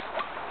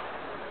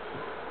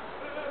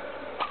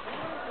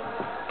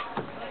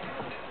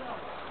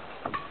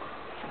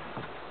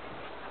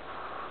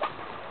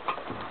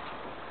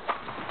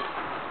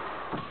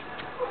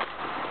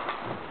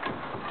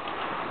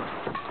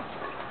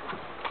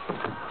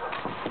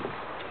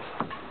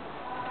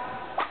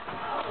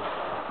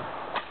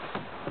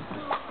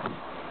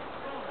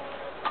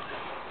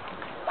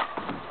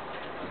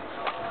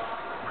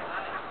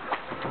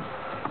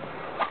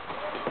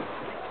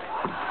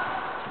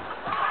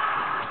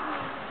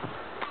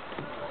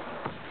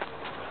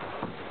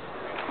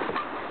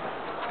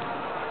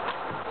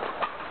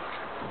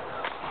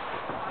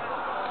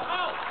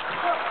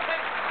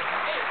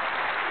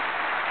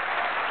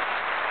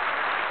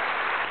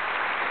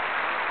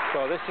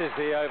 Well, this is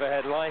the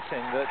overhead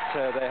lighting that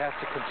they have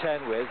to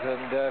contend with,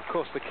 and of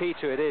course the key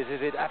to it is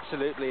it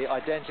absolutely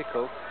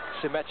identical,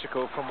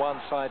 symmetrical from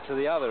one side to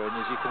the other. And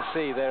as you can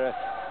see, there are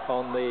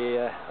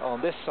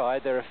on this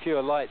side there are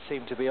fewer lights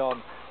seem to be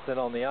on than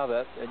on the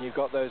other, and you've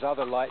got those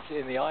other lights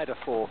in the Ida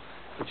 4,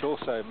 which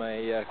also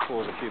may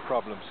cause a few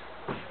problems.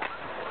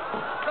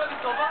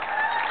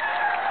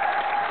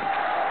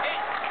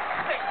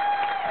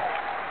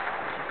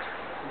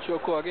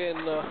 Joko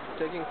again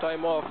taking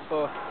time off.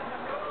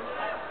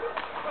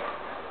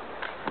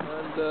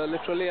 And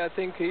literally I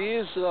think he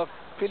is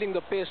feeling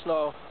the pace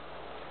now.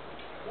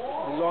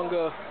 The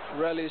longer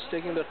rally is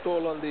taking the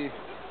toll on the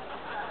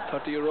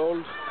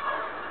 30-year-old.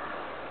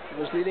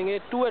 He was leading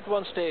 8-2 at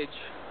one stage,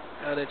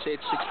 and it's 8-6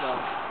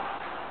 now.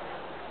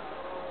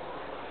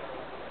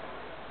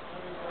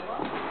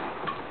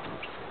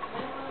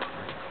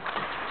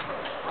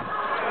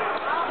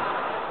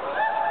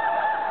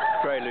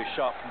 Very loose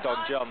shot from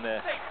Dong Jiong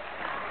there.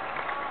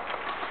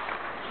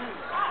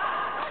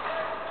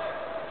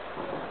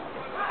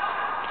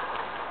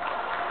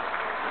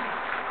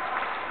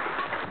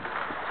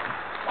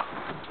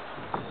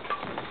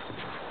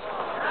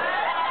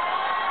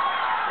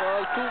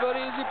 Two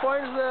very easy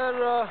points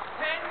there,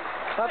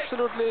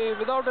 absolutely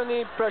without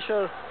any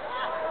pressure.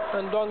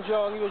 And Dong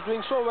Jiong, he was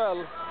doing so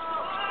well.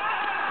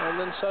 And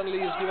then suddenly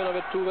he's given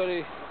away two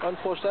very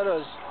unforced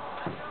errors.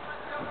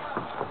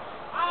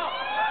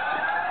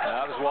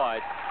 That was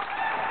wide.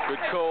 Good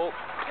call.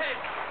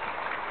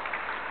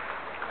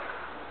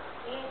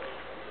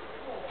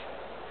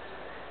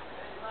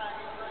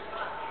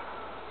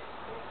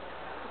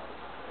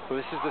 Well,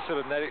 this is the sort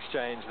of net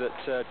exchange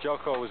that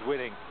Joko was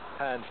winning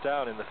hands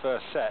down in the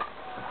first set.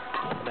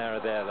 An error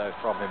there, though,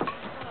 from him.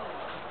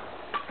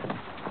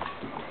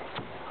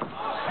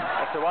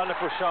 That's a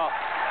wonderful shot.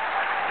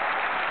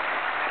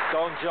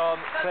 Dong Jiong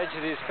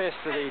clenches his fist,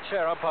 and the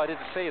chair umpire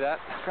didn't see that.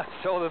 I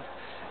saw them.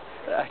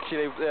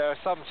 Actually, there are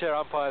some chair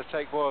umpires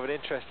take more of an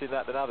interest in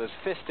that than others.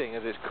 Fisting,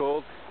 as it's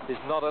called, is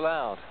not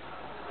allowed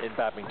in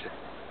badminton.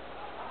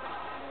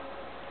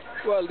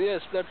 Well,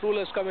 yes, that rule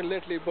has come in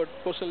lately, but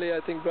personally I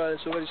think, Brian,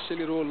 it's a very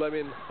silly rule. I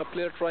mean, a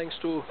player trying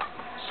to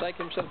psych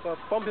himself up,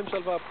 pump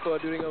himself up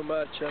during a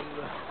match, and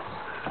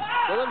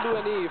doesn't do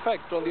any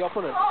effect on the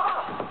opponent.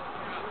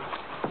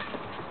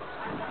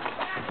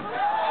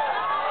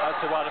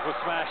 That's a wonderful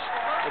smash,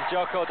 and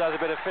Joko does a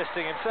bit of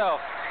fisting himself.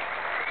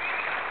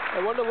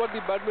 I wonder what the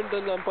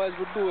badminton umpires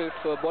would do if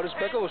Boris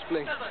Becker was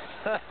playing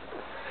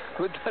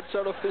with that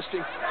sort of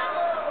fisting.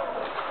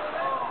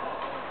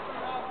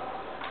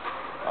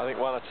 I think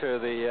one or two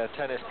of the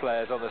tennis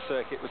players on the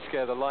circuit would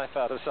scare the life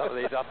out of some of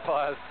these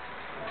umpires.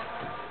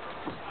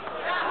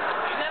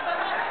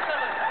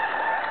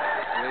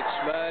 Great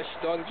smash,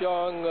 Dong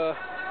Jiong,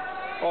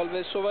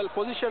 always so well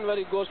positioned where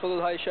he goes for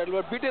the high shuttle,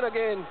 but beaten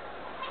again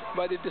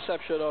by the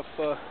deception of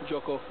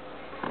Joko.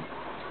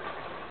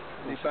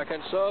 The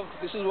backhand serve,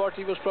 this is what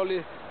he was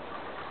probably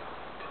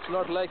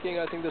not liking.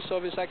 I think the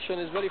service action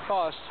is very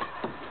fast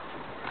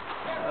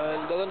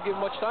and doesn't give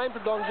much time to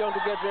Dong Jiong to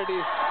get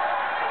ready.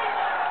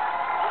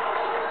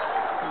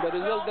 The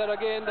result there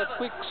again, that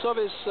quick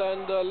service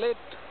and late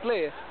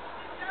play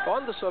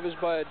on the service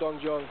by Dong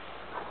Jiong,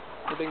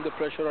 putting the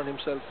pressure on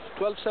himself.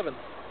 12-7.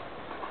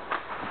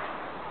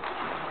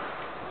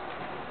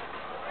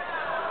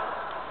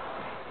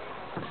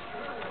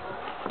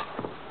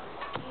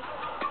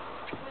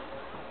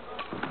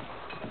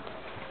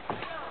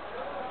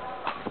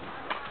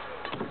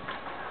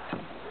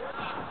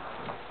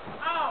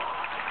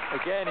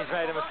 Again, he's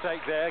made a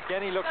mistake there.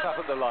 Again, he looks up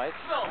at the lights.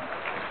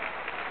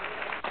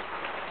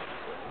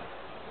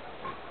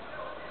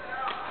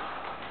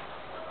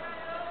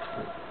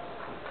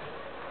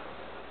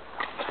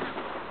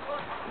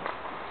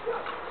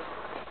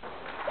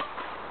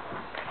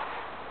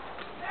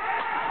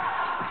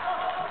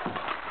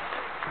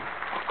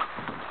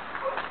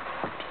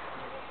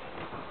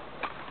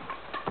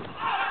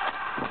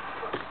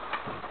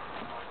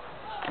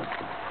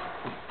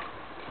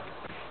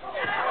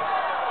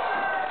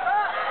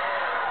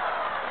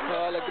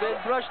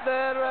 Brush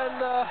there, and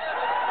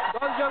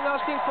Dong Jiong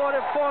asking for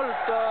a fault,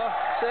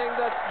 saying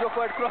that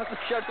Joko had crossed the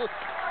shuttle,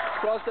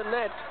 crossed the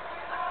net,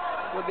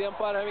 with the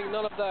umpire having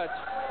none of that.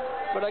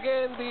 But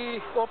again, the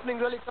opening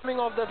really coming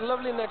off that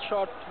lovely net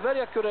shot,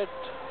 very accurate,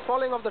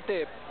 falling off the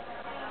tape.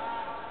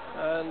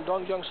 And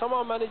Dong Jiong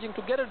somehow managing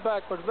to get it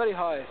back, but very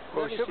high.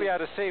 Well, we should be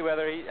able to see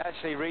whether he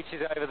actually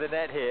reaches over the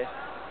net here.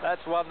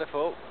 That's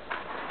wonderful.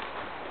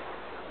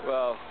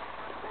 Well,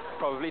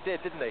 probably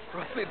did, didn't he?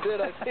 Probably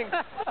did, I think.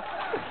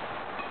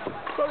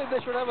 Probably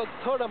they should have a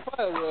third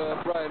umpire,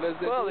 Brian, as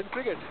they do in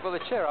cricket. Well, the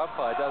chair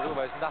umpire does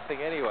almost nothing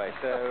anyway.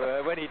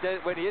 So when he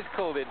is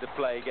called into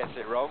play, he gets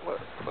it wrong.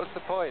 What's the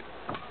point?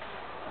 He's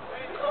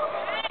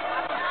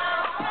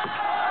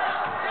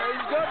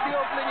got the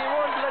opening. He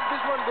won't let this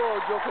one go,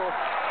 Joko.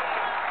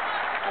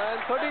 And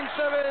 13-7.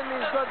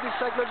 He's got the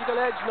psychological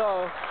edge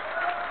now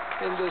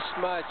in this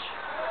match.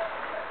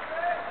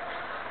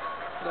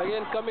 And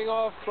again, coming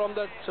off from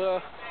that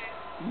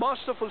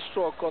masterful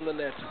stroke on the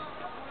net.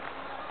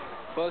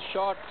 First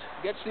shot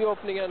gets the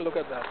opening, and look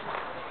at that.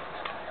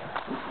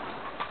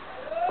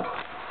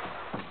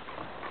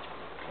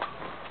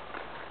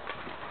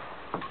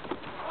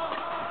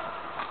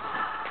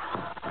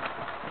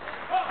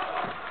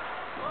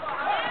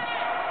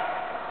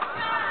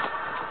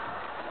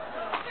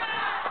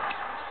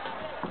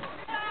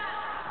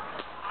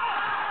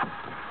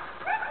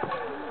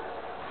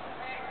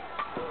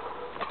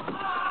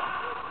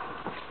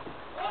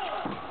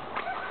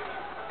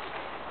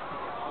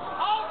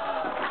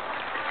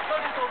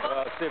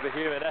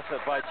 Superhuman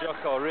effort by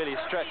Joko, really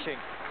stretching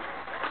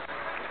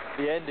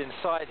the end in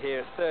sight here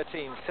at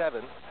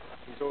 13-7.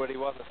 He's already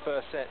won the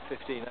first set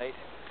 15-8,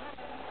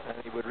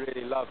 and he would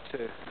really love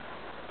to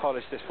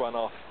polish this one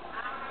off.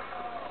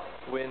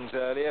 Wins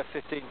earlier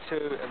 15-2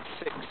 and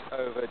 6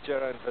 over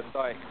Jiong van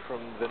Dijk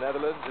from the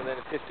Netherlands, and then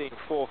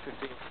 15-4,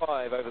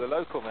 15-5 over the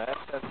local man,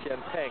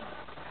 Jiong Peng.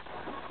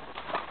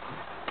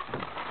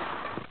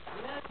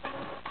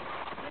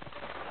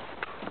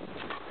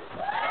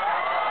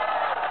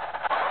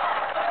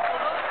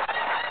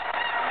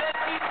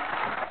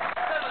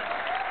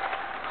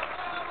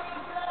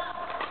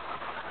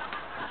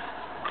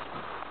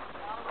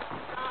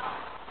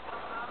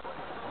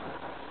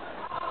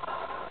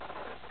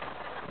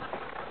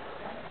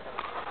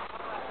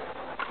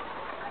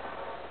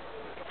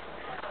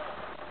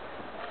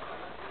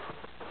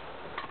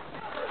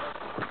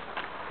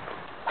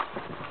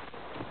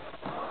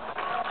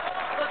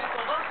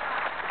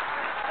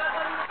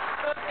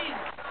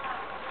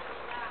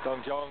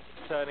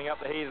 turning up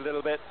the heat a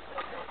little bit.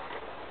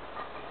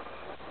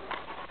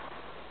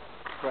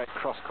 Great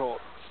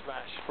cross-court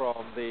smash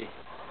from the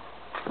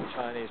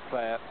Chinese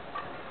player.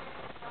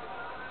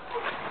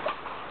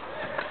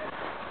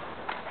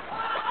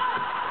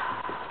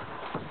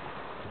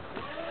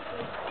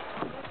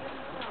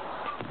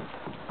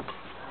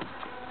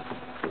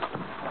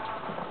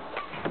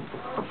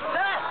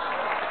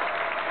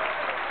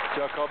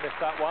 Joko missed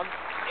that one.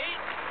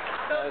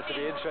 This will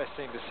be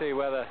interesting to see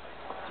whether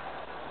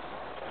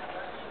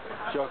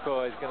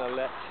Joko is going to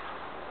let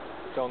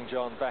Dong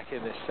Jiong back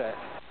in this set.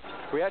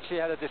 We actually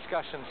had a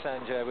discussion,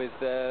 Sanjay, with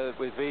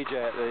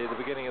Vijay at the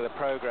beginning of the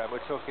program. We're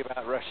talking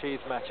about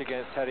Rashid's match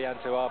against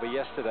Herianto Arbi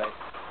yesterday,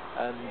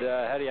 and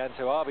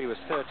Herianto Arbi was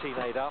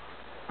 13-8 up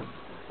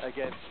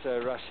against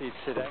Rashid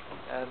Sidek,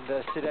 and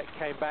Sidek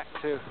came back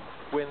to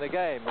win the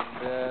game.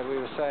 And we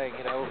were saying,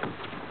 you know,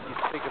 you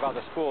think about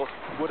the sport,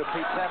 would a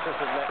Pete Sampras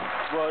have let,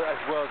 as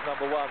world's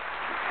 #1,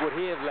 would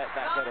he have let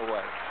that get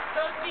away?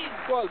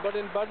 Well, but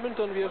in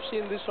badminton we have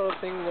seen this sort of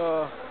thing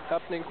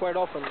happening quite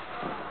often.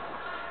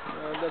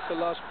 That's the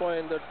last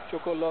point that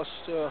Joko lost.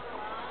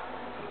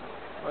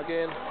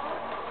 Again,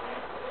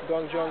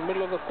 Dong Jiong,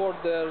 middle of the court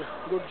there,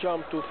 good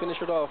jump to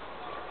finish it off.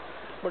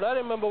 But I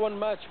remember one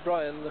match,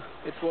 Brian,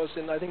 it was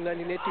in, I think,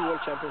 1980 World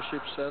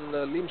Championships, and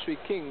Lim Swee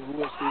King, who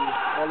was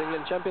the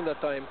All-England champion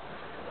that time,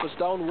 was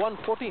down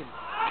 1-14,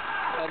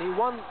 and he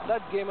won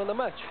that game and the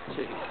match.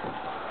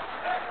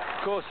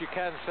 Of course, you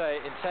can say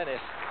in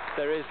tennis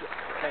there is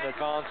an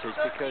advantage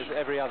because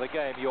every other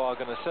game you are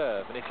going to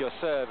serve, and if your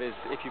serve is,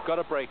 if you've got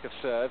a break of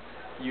serve,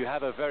 you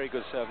have a very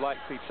good serve like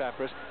Pete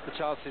Sampras, the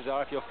chances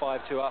are if you're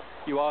 5-2 up,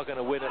 you are going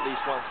to win at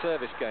least one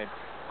service game.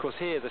 Of course,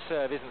 here the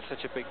serve isn't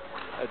such a big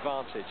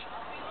advantage.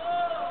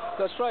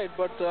 That's right,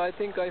 but I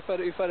think if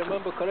I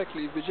remember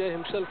correctly, Vijay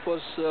himself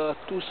was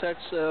 2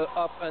 sets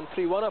up and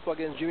 3-1 up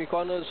against Jimmy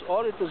Connors,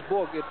 or it was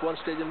Borg at one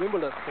stage in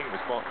Wimbledon. I think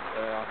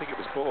it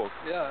was Borg.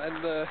 Yeah,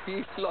 and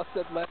he lost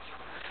that match.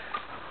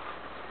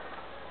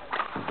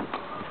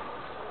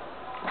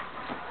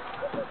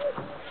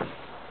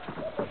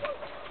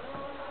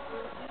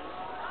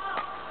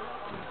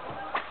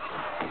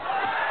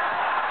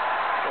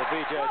 Well,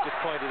 Vijay just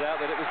pointed out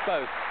that it was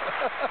both.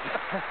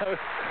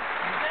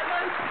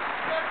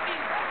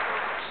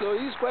 So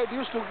he's quite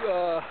used to,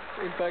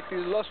 in fact,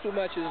 he's lost 2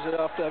 matches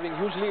after having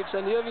huge leads.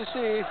 And here we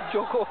see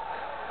Joko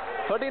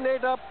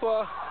 13-8 up,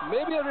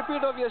 maybe a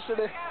repeat of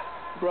yesterday,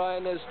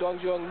 Brian, as Dong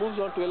Jiong moves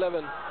on to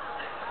 11.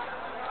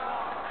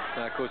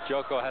 Now, of course,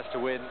 Joko has to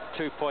win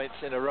 2 points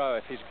in a row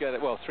if he's going to,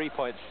 well, 3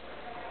 points.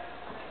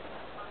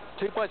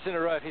 2 points in a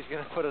row if he's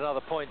going to put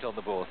another point on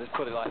the board. Let's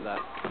put it like that.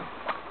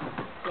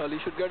 Well, he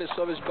should get his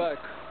service back.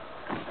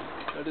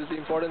 That is the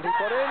important thing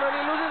for him, and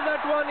he loses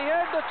that one. He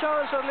had the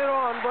chance earlier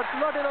on, but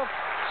not enough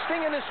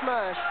sting in his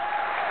smash.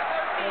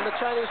 And the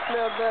Chinese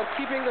player there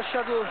keeping the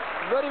shuttle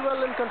very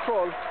well in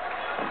control.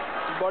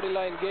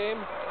 Bodyline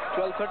game,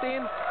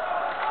 12-13.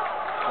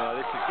 Well,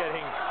 this is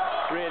getting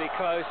really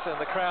close,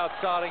 and the crowd's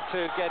starting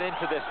to get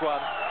into this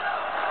one.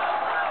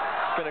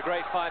 It's been a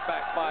great fight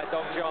back by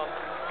Dong Jiong.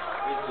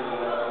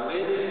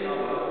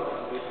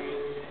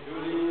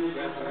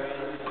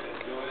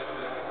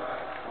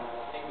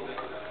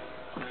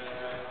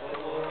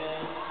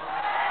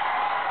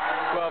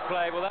 Well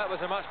played. Well, that was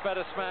a much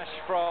better smash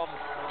from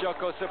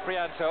Joko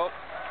Suprianto,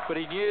 but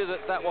he knew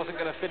that that wasn't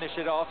going to finish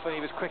it off, and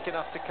he was quick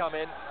enough to come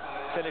in,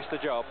 finish the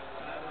job.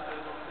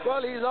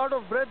 Well, he's out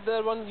of breath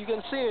there. You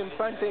can see him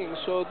panting.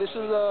 So this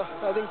is,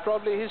 I think,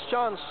 probably his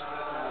chance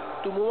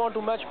to move on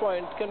to match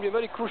point. Can be a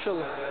very crucial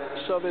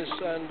service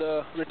and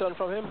return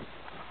from him.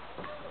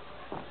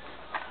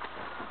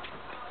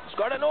 He's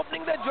got an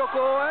opening there,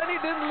 Joko, and he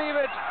didn't leave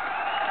it.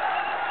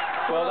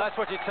 Well, that's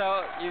what you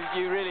tell.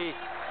 You really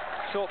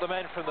sort the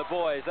men from the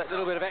boys. That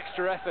little bit of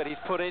extra effort he's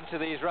put into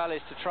these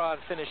rallies to try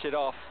and finish it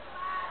off.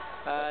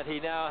 And he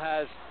now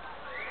has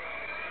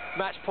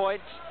match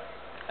point,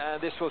 and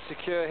this will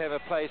secure him a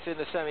place in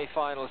the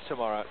semi-finals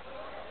tomorrow.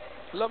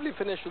 Lovely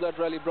finish to that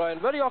rally, Brian.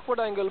 Very awkward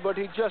angle, but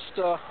he just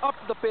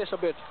upped the pace a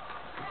bit.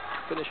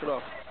 Finish it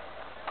off.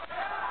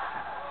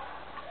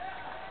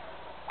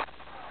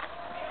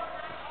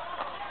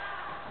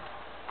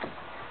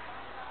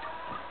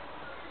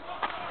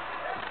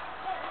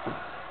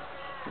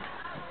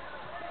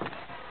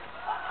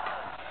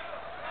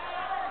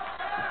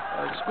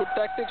 It's good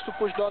tactics to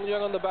push Dong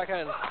Jiong on the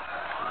backhand.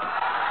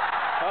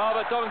 Oh,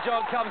 but Dong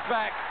Jiong comes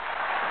back.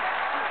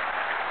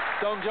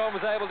 Dong Jiong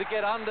was able to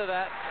get under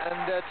that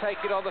and take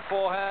it on the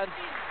forehand.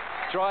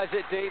 Drives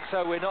it deep,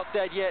 so we're not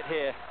dead yet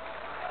here.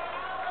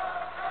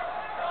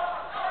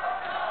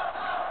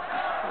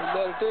 And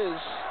there it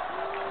is.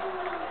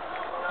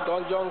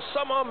 Dong Jiong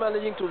somehow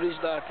managing to reach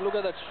that. Look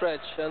at that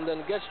stretch, and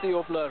then gets the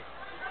opener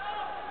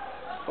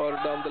for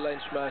down the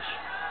line smash.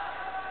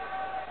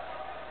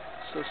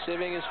 So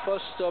saving his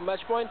first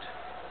match point.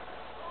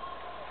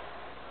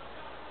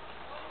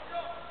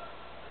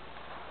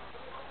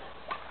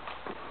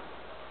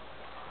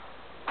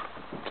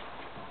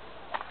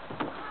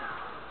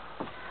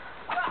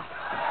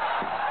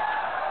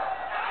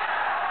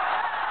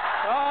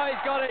 Oh,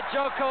 he's got it.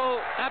 Joko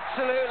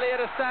absolutely at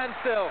a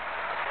standstill.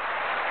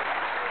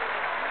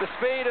 The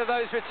speed of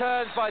those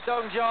returns by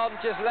Dong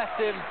Jiong just left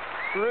him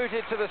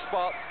rooted to the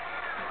spot.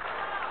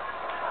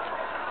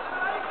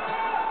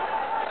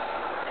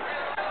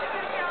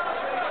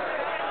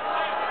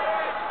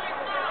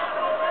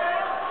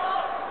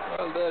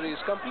 Well, there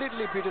he's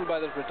completely beaten by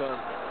that return.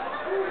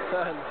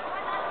 And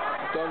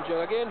Dong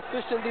Jiong again,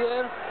 fist in the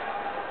air.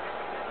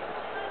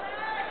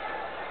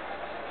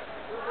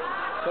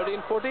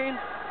 13-14.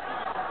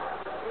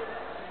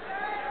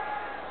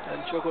 And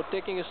Joko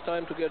taking his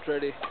time to get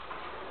ready.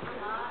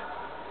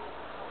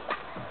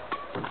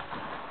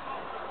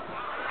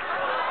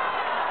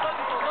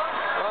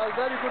 Well,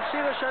 there you could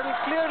see the shuttle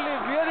clearly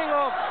veering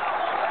off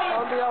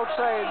on the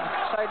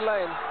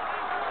sideline.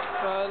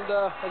 And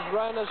as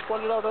Brian has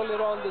pointed out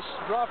earlier on, this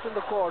draft in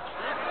the court,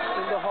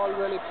 in the hall,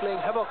 really playing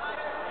havoc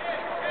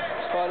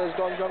as far as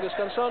Dong Jiong is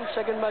concerned.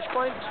 Second match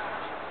point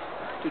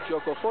to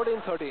Joko,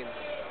 14-13.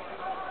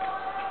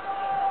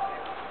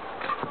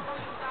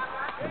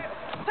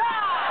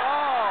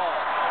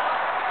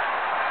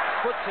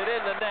 Puts it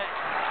in the net.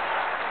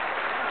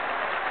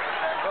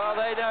 Well,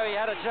 they know he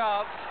had a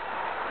chance.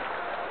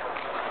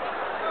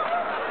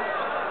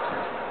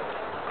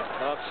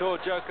 I'm sure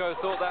Joko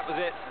thought that was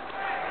it.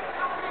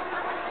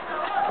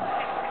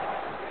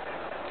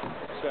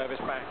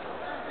 Service back.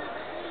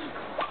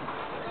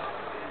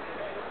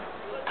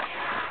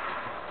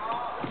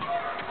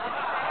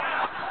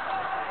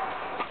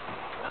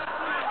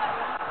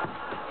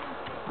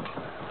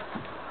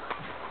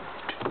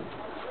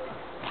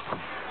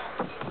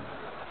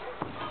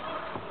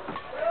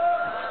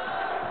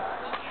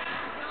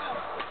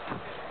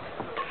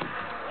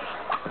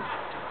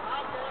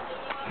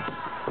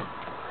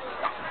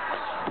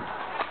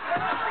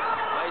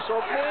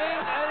 Opening,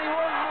 and he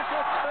won't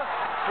miss it.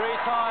 3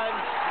 times,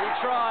 he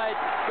tried,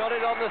 got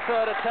it on the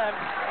 3rd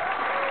attempt.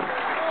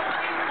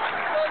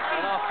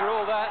 And after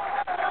all that,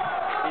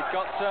 he's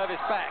got service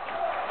back.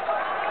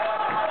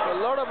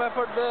 A lot of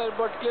effort there,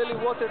 but clearly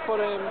worth it for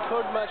him.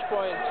 3rd match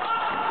point.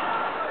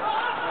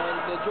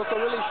 And Joko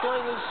really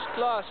showing his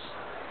class.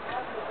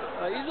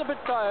 He's a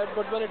bit tired,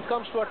 but when it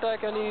comes to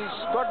attack and he's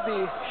got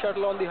the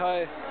shuttle on the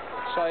high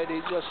side,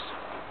 he just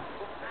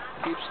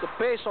keeps the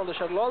pace on the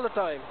shuttle all the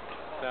time.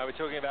 Now we're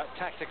talking about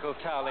tactical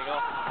toweling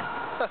off.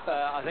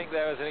 I think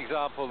there was an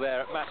example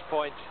there at match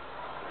point.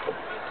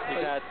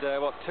 He's had,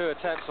 2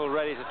 attempts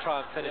already to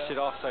try and finish it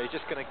off, so he's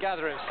just going to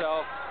gather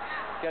himself,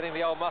 getting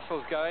the old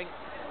muscles going.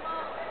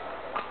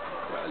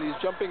 Well, he's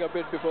jumping a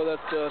bit before that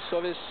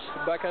service.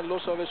 Backhand low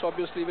service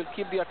obviously will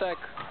keep the attack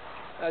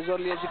as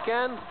early as he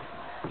can.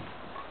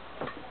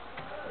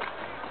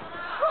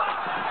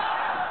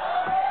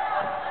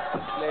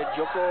 Played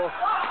Joko.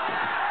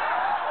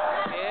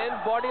 And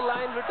body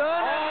line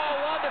return. Oh,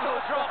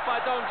 wonderful drop by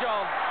Dong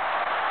Jiong.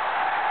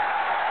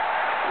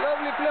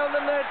 Lovely play on the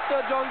net,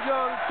 Dong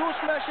Jiong. 2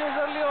 smashes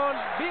early on,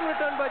 being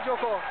returned by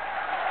Joko.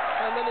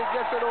 And then he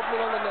gets an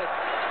opening on the net.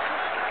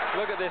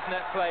 Look at this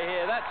net play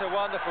here. That's a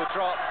wonderful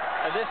drop.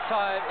 And this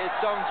time it's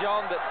Dong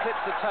Jiong that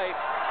clips the tape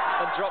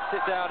and drops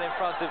it down in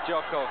front of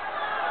Joko.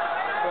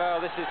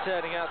 Well, this is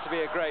turning out to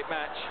be a great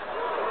match.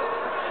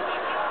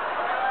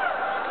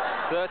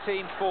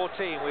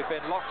 13-14. We've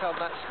been locked on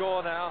that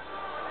score now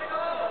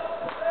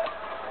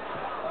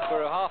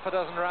for half a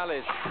dozen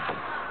rallies.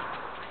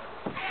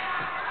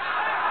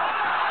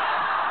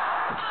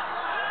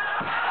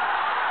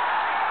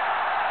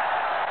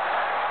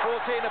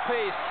 14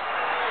 apiece.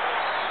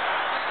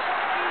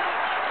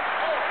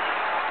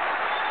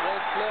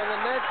 Great play on the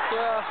net.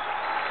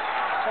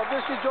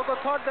 Obviously, Joko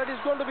thought that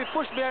he's going to be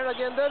pushed behind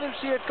again. Then we'll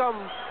see it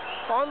come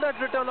on that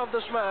return of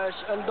the smash.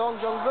 And Dong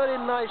Jiong very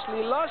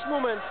nicely, last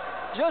moment,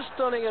 just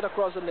turning it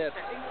across the net.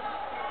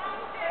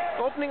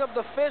 Opening up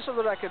the face of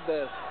the racket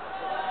there.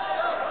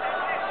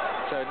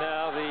 So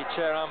now the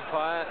chair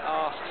umpire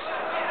asks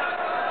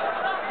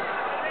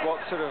what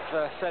sort of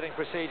setting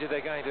procedure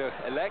they're going to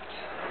elect.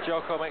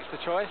 Joko makes the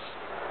choice.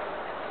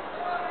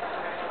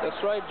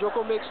 That's right,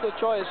 Joko makes the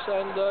choice,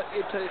 and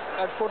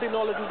at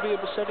 14-all it will be a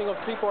setting of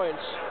 3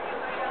 points.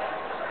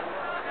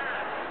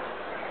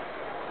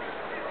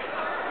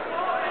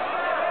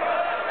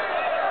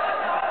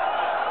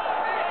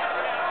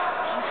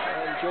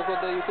 And Joko,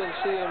 there you can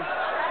see him,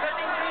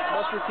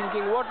 must be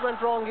thinking what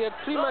went wrong. He had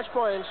 3 match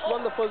points,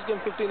 won the first game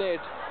 15-8,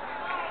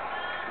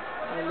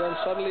 and then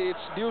suddenly it's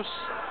deuce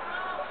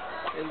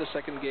in the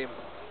second game.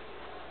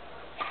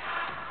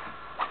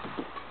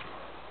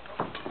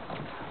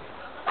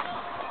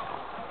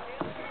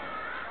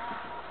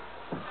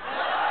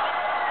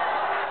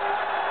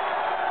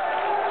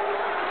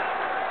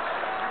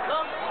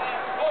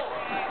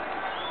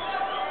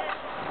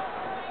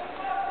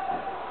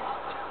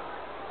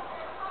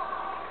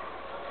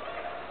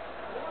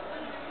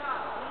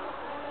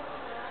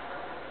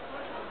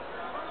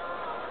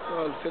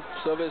 Well,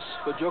 5th service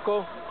for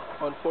Joko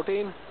on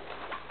 14,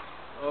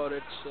 or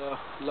it's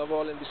love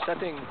all in the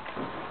setting.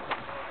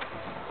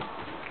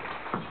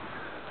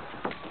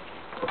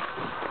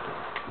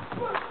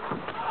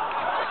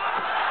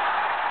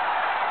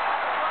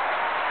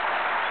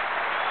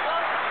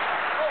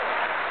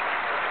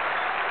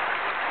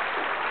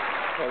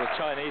 Well, the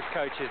Chinese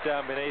coaches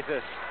down beneath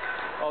us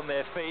on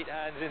their feet,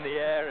 hands in the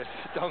air, as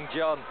Dong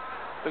Jiong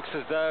looks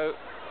as though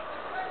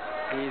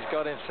he's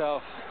got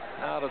himself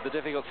out of the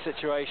difficult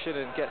situation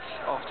and gets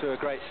off to a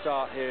great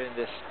start here in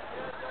this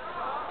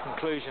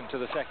conclusion to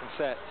the second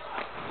set.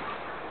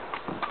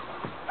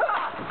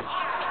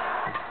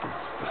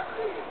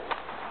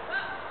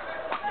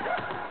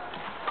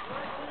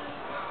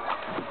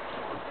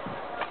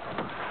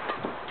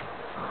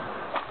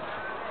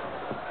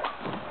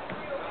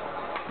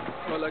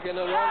 Well, again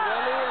a long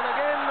rally, and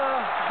again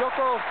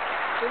Joko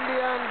in the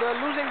end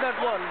losing that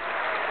one.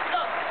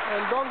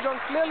 And Dong Jiong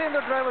clearly in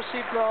the driver's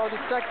seat now. The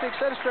tactics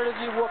and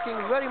strategy working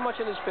very much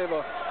in his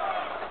favor.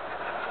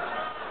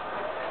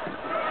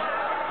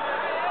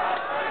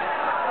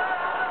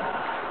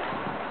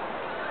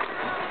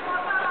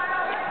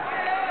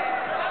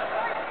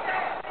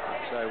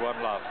 So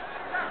 1-love.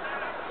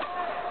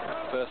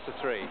 First to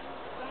 3.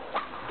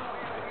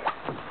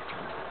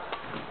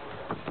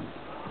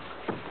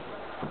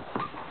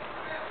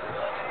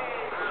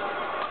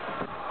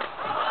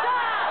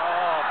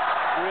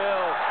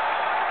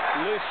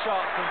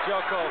 Shot from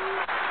Joko.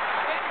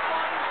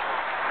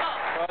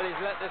 Well, he's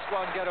let this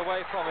one get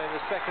away from him, the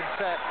second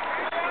set.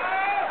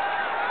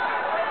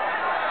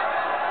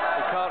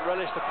 He can't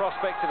relish the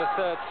prospect of a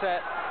third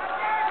set.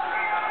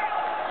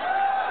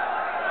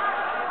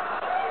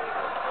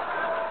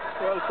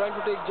 Well, trying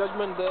to take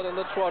judgment there, and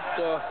that's what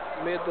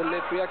made the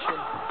late reaction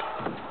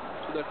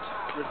to that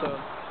return.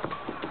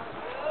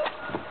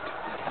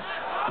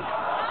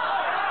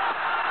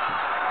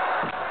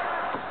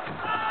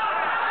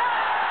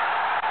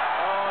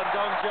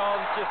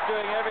 John's just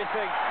doing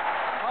everything.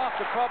 Half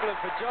the problem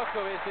for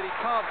Joko is that he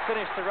can't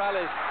finish the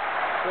rallies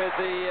with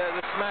the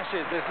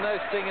smashes. There's no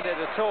sting in it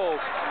at all.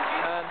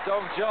 And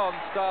Dong Jiong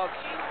starts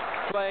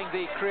playing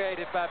the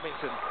creative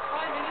badminton.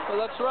 Well,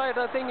 that's right.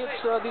 I think it's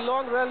the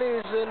long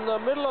rallies in the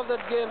middle of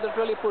that game that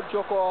really put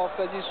Joko off,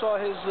 as he saw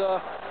his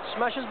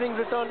smashes being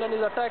returned and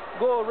his attack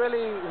go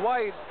really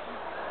wide.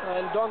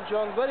 And Dong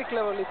Jiong very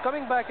cleverly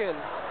coming back in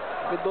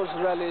with those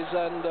rallies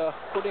and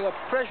putting a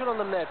pressure on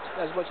the net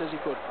as much as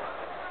he could.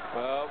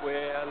 Well,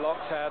 we're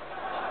locked at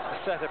a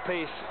set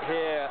apiece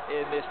here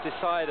in this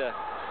decider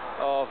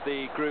of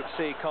the Group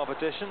C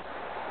competition.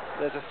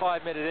 There's a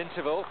 5-minute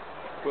interval.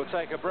 We'll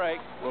take a break.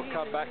 We'll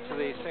come back to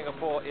the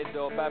Singapore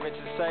Indoor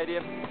Badminton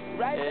Stadium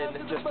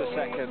in just a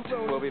second.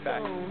 We'll be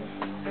back.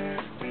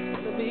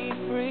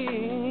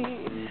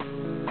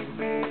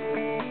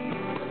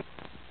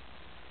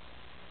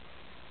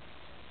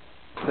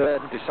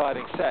 Third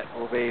deciding set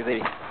will be the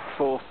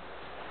fourth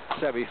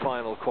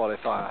semi-final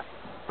qualifier.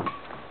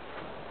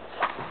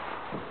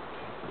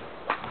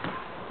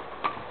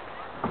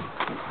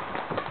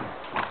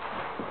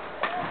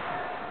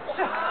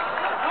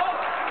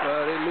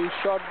 Loose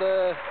shot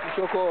there,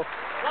 Joko.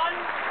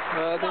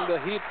 I think the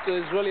heat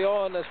is really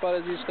on as far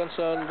as he's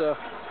concerned.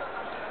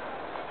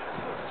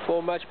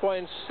 4 match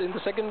points in the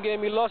second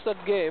game. He lost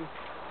that game,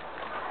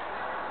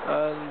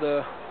 and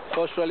the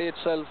first rally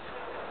itself,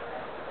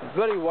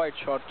 very wide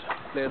shot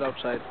played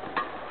outside.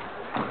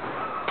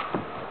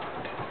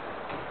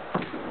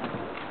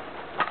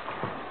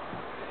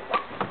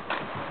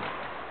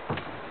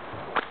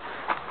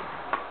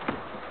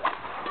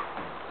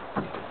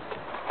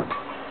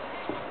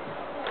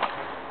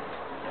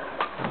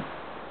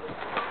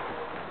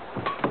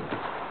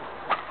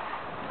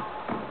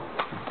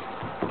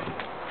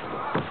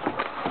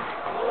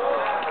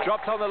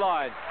 Dropped on the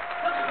line.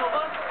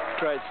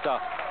 Great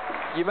stuff.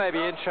 You may be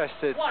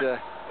interested,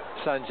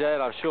 Sanjay,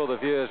 and I'm sure the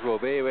viewers will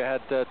be. We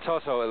had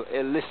Toto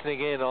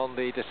listening in on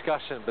the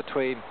discussion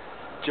between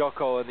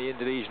Joko and the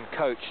Indonesian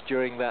coach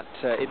during that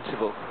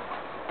interval.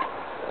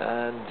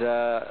 And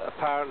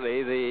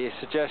apparently the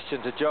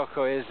suggestion to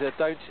Joko is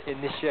don't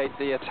initiate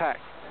the attack,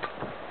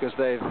 because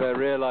they've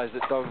realised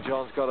that Dong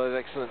Jiong's got an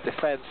excellent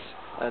defence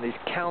and his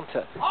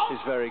counter is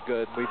very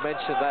good. We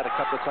mentioned that a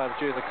couple of times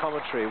during the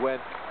commentary. When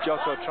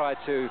Joko tried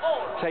to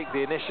take the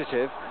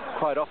initiative,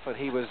 quite often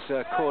he was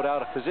caught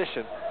out of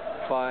position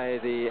by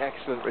the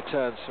excellent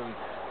returns from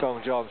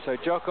Dong Jiong. So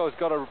Joko's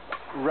got to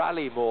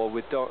rally more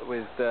with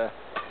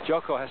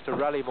Joko has to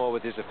rally more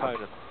with his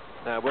opponent.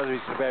 Now, whether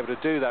he's going to be able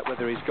to do that,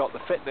 whether he's got the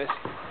fitness,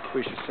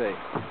 we shall see.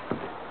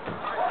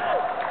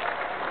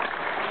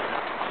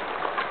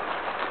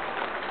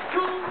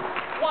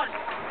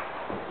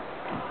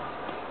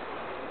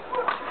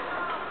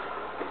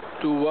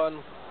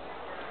 2-1,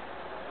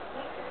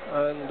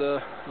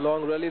 and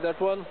long rally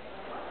that one.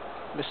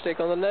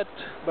 Mistake on the net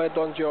by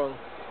Dong Jiong.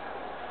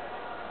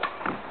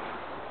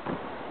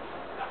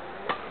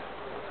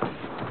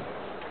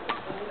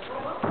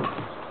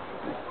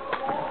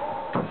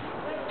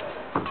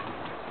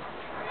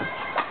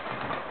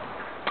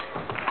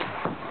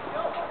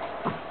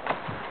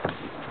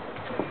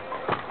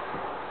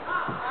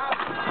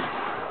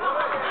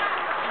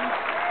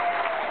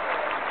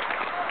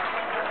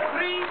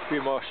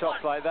 Few more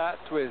shots like that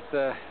with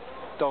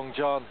Dong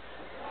Jiong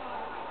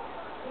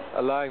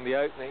allowing the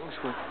openings,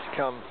 which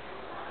come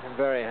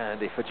very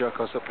handy for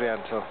Joko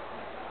Suprianto.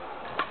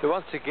 who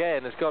once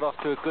again has got off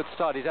to a good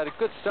start. He's had a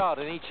good start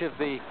in each of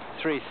the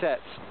 3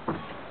 sets.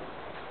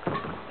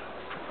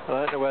 I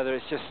don't know whether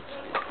it's just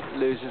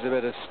loses a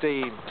bit of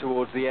steam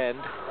towards the end.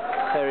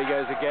 There he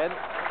goes again.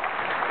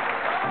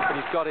 And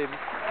he's got him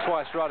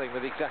twice running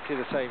with exactly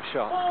the same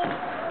shot.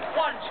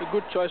 It's a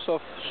good choice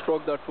of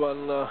stroke, that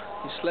one.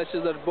 He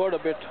slashes that bird a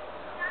bit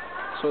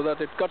so that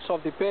it cuts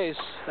off the pace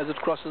as it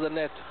crosses the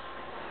net.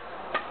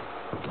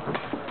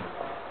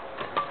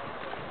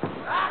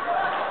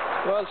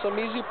 Well, some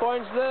easy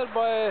points there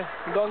by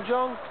Dong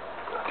Jiong.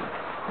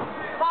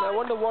 I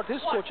wonder what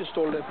his coaches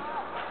told him,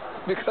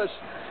 because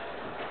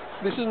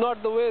this is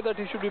not the way that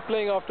he should be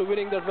playing after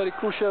winning that very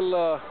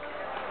crucial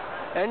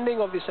ending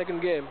of the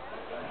second game.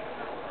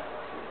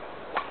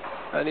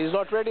 And he's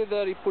not ready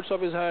there. He puts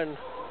up his hand,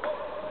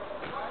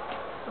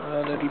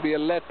 and it will be a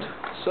let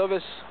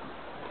service.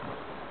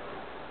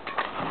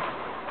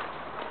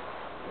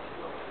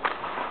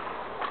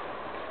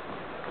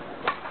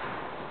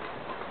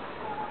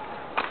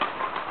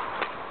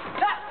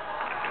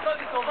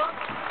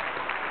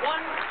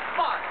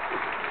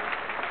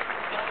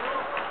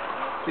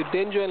 The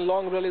danger in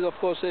long rallies, of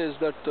course, is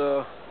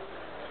that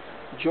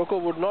Joko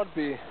would not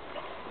be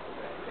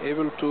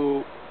able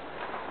to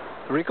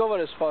recover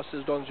as fast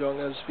as Dong Jiong,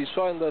 as we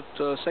saw in that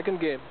second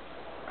game.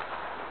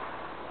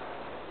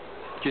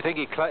 Do you think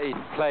he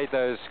played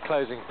those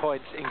closing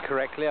points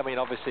incorrectly? I mean,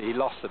 obviously he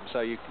lost them, so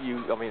I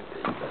mean,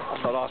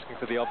 I'm not asking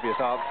for the obvious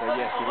answer.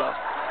 Yes, he lost.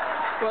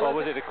 Well, or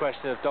was it a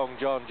question of Dong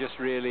Jiong just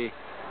really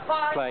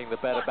playing the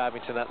better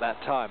badminton at that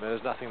time? There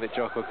was nothing that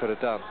Joko could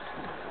have done.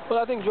 Well,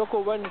 I think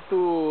Joko went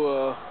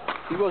to...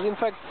 he was in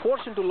fact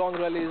forced into long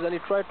rallies, and he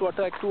tried to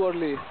attack too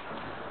early.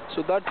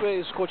 So that way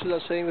his coaches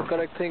are saying the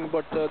correct thing.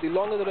 But the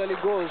longer the rally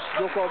goes,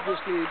 Joko,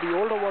 obviously the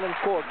older one on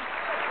court,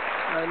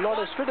 and not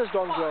as fit as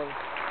Dong Jiong,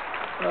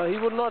 he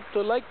would not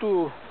like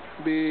to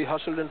be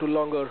hustled into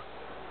longer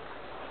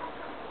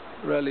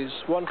rallies.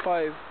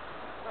 1-5.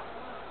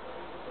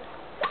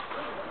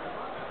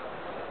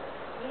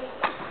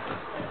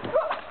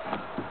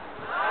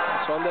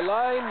 It's on the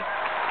line.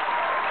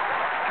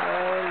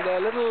 And a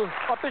little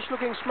uppish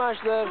looking smash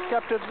there,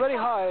 kept it very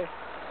high,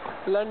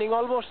 landing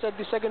almost at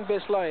the second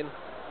base line.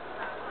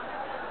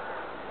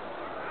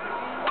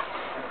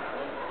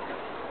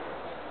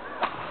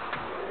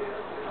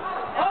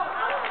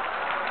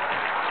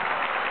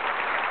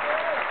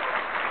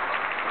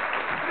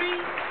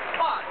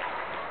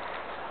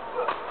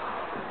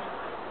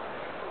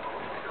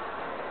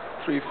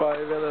 Three, 5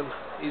 and an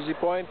easy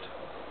point.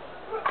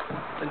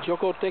 And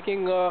Joko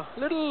taking a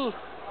little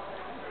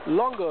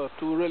longer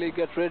to really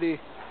get ready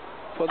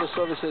for the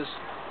services.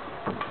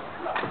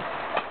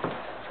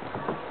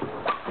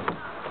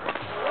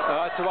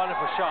 That's a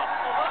wonderful shot.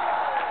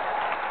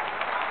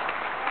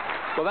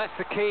 Well, that's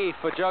the key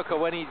for Joko.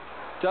 When he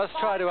does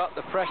try to up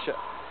the pressure,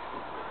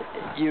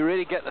 you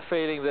really get the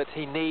feeling that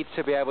he needs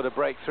to be able to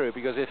break through,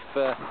 because if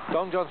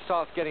Dong Jiong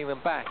starts getting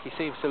them back, he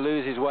seems to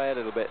lose his way a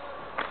little bit.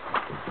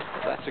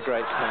 That's a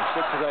great smash.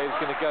 Looks as though he's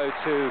going to go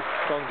to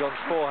Dong Jiong's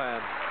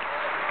forehand.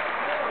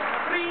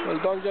 Well,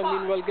 Dong Jiong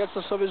meanwhile gets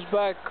the service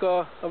back.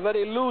 A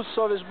very loose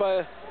service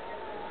by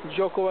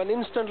Joko, and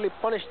instantly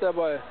punished there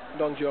by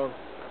Dong Jiong.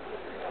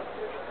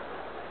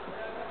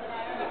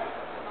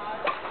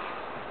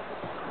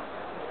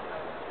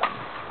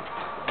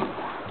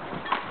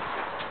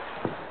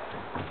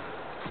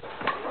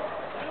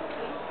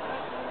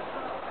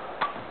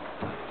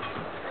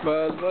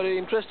 Well, very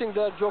interesting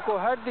that Joko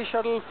had the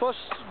shuttle first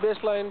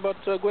baseline, but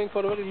going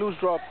for a very loose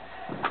drop.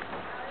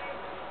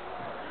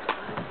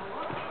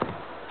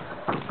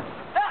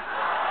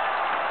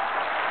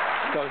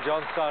 Dong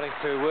Jiong starting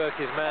to work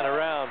his man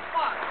around.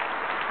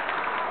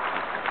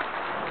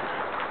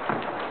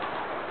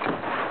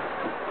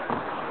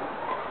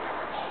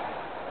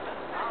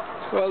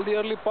 Well, the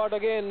early part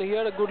again, he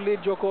had a good lead,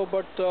 Joko,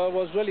 but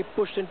was really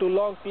pushed into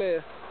long play.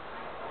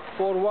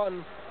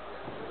 4-1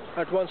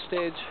 at one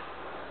stage.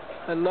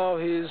 And now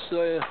he's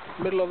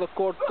middle of the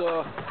court,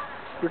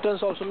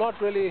 returns also not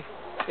really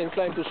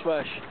inclined to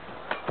smash.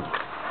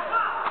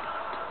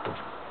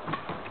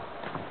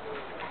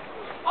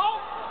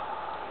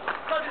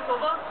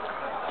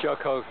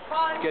 Joko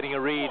getting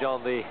a read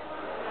on the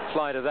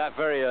flight of that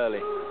very early.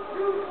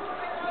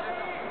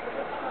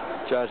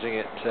 Judging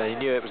it, he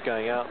knew it was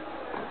going out.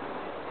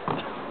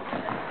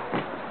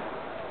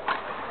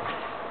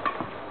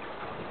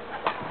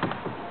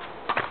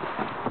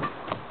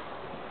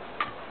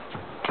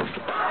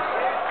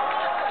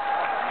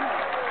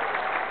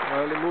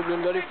 Well, he moved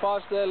in very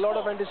fast there, a lot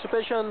of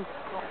anticipation,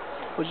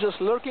 was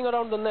just lurking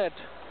around the net.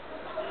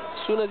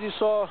 As soon as he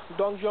saw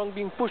Dong Jiong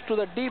being pushed to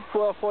the deep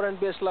forehand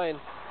baseline,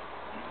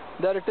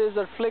 there it is,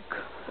 that flick,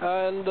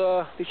 and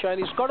the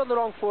Chinese caught on the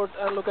wrong foot,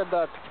 and look at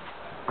that.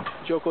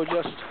 Joko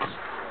just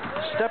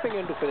stepping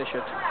in to finish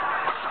it.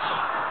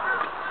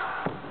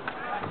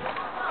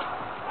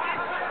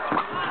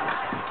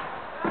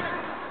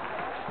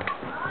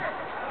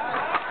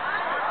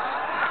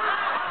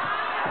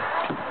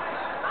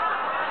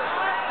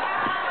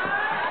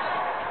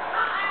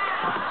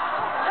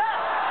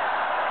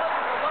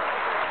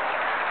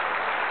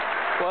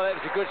 Well, it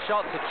was a good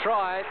shot to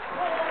try.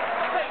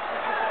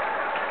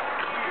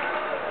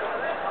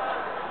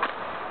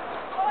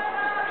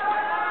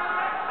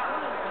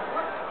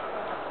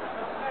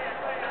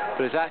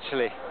 But it's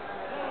actually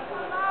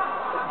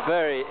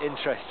very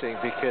interesting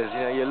because,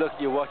 you know,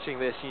 you're watching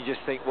this and you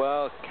just think,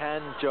 well,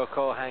 can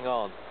Joko hang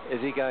on?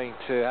 Is he going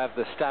to have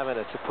the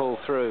stamina to pull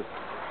through?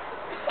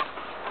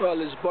 Well,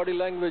 his body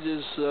language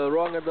is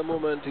wrong at the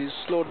moment. He's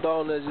slowed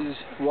down as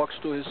he walks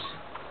to his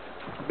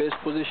base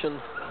position.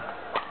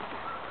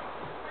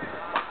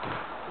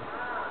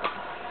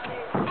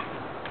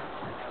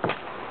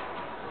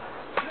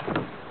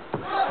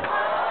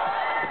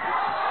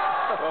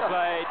 Well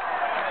played.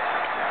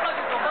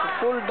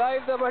 Full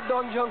dive there by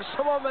Dong Jiong.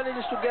 Somehow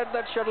manages to get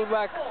that shuttle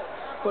back,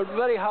 but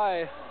very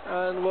high,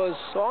 and was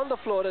on the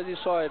floor as you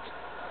saw it,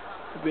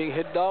 being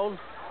hit down.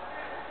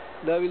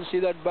 There we'll see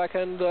that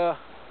backhand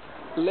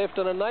left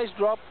and a nice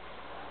drop,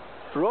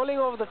 rolling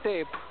over the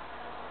tape.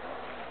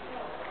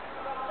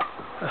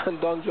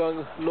 And Dong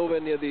Jiong nowhere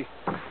near the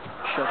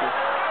shuttle.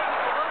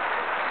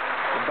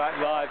 And back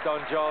live, Dong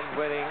Jiong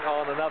winning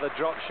on another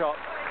drop shot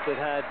that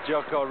had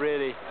Joko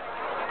really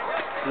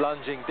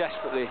lunging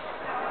desperately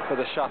for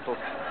the shuttle.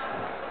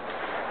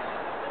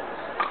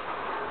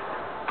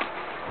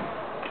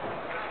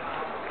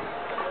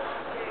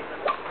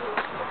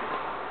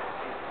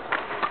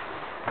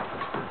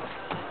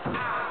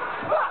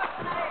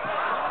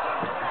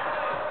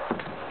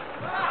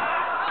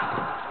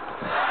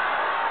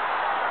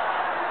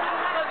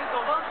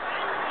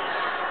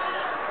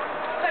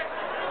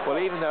 Well,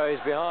 even though he's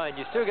behind,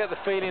 you still get the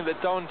feeling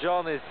that Dong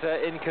Jiong is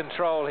in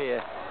control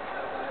here.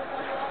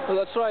 Well,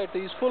 that's right.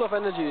 He's full of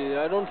energy.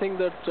 I don't think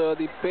that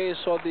the pace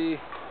or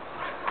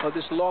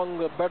this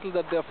long battle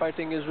that they're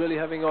fighting is really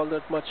having all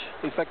that much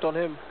effect on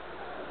him.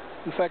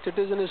 In fact, it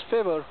is in his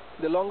favor.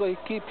 The longer he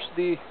keeps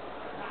the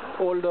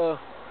older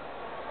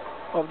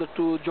of the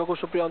two, Joko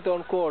Suprianto,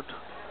 on court,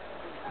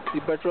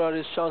 the better are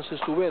his chances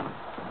to win.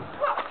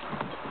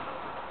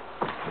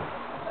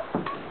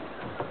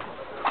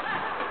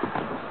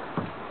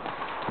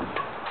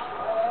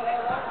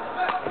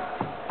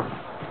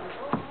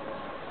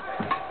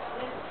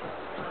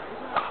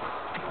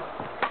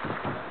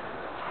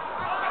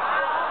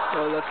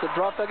 Well, that's the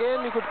drop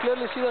again. You could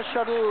clearly see the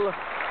shuttle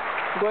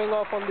going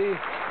off on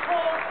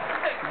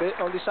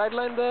the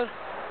sideline there.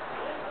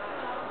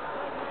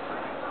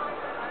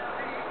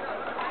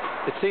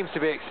 It seems to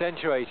be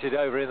accentuated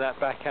over in that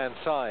backhand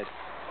side.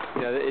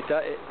 You know,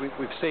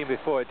 we've seen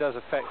before it does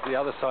affect the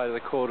other side of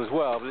the court as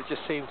well, but it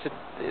just seems to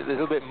a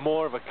little bit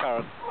more of a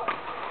current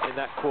in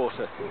that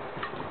quarter.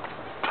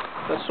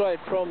 That's right.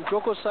 From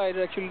Joko's side,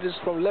 actually, it is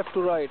from left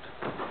to right.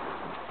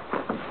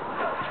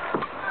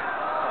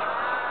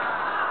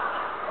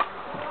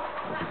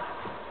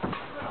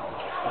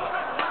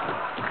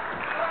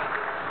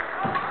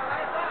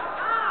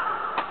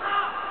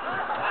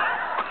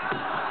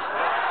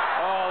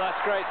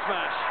 Great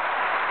smash.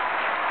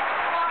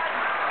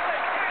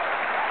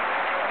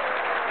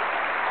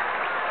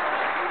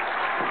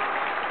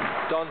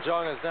 Dong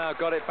Jiong has now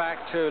got it back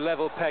to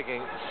level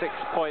pegging, 6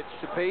 points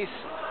apiece.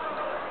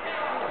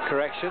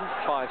 Correction,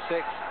 5-6.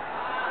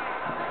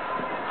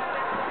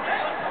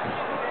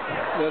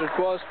 There it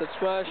was, that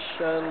smash,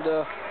 and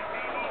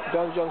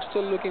Dong Jiong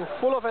still looking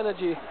full of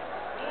energy.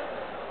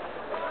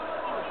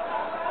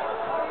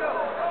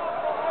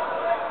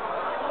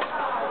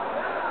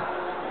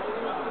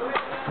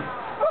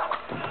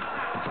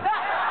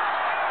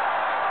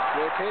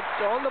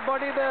 Hit on the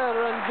body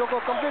there, and Joko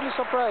completely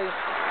surprised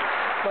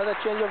by the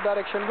change of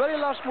direction. Very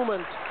last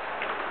moment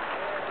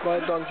by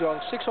Dong Jiong.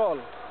 6-all.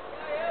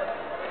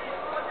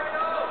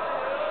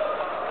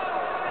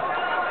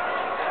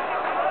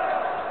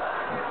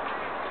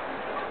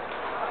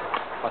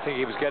 I think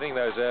he was getting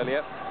those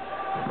earlier.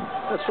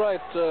 That's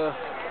right. The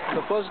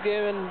first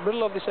game and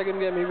middle of the second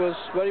game, he was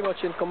very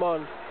much in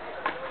command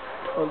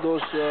on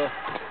those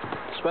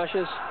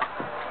smashes.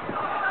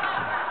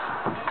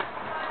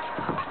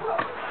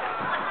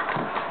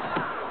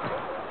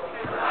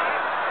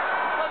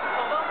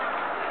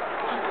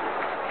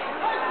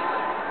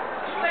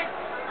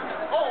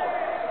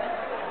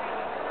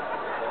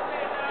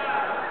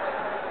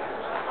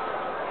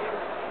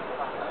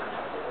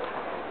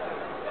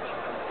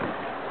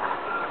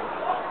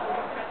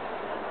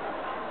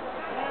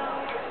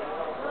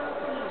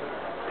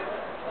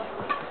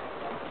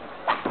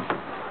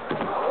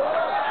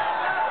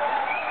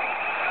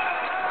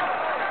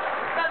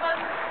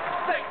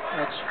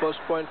 First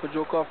point for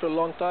Joko after a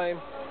long time,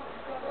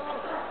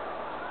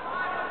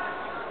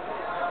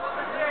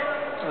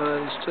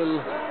 and still,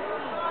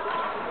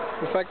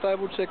 in fact, I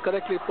would say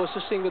correctly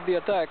persisting with the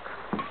attack.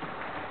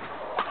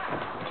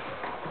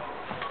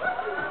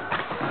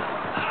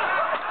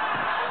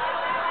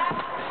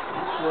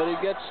 Where he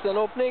gets an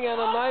opening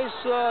and a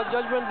nice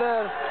judgment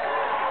there,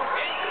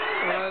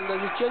 and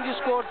as he changes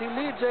court, he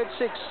leads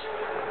 8-6.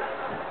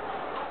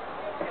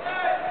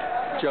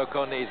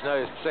 Joko needs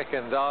no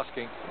second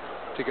asking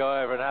to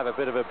go over and have a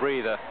bit of a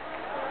breather.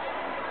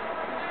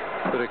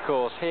 But of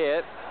course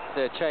here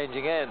they're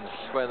changing ends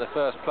when the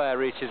first player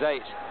reaches 8.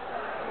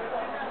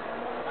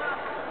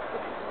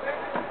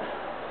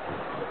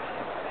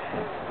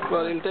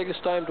 Well, he'll take his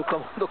time to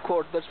come on the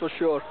court, that's for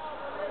sure.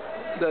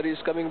 There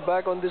he's coming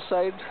back on this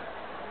side.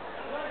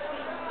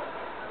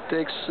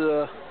 Takes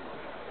a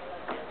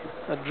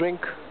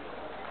drink.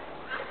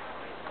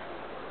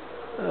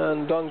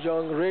 And Dong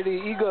Jiong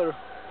ready, eager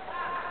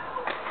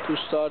to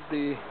start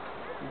the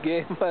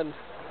game. And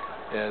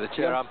yeah, the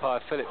chair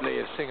umpire Philip Lee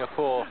of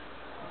Singapore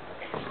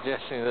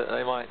suggesting that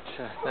they might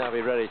now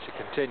be ready to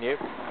continue.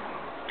 8-6,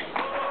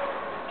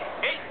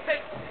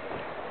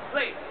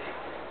 please.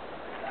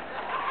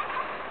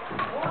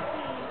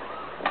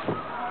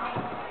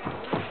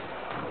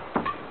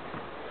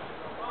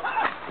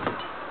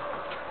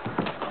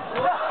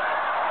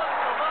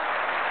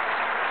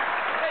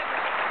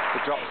 The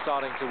drop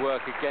starting to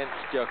work against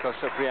Joko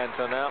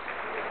Suprianto now.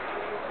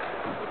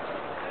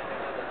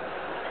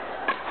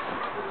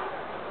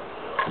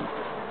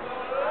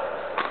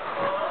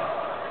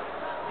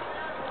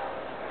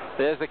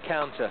 There's the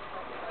counter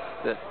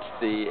that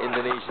the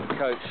Indonesian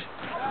coach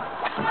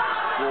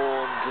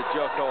warned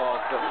Joko of,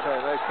 but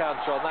no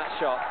counter on that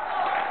shot.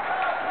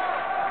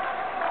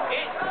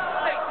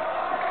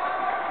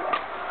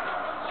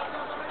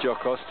 8-6.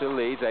 Joko still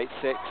leads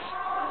 8-6.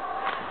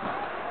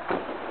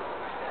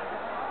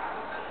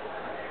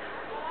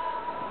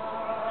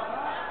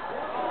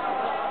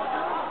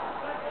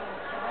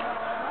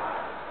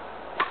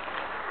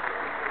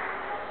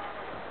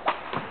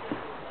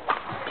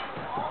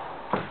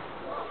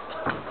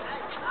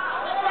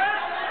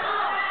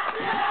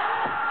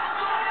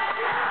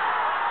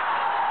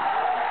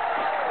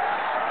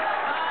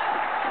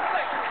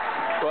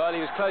 Well,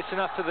 he was close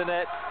enough to the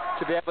net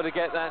to be able to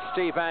get that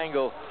steep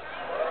angle,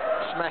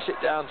 smash it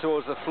down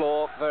towards the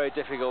floor. Very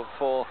difficult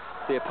for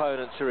the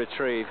opponent to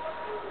retrieve,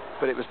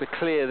 but it was the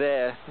clear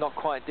there, not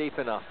quite deep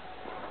enough.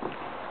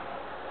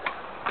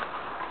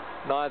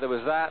 Neither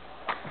was that.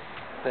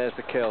 There's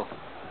the kill.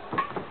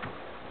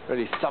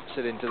 Really thumps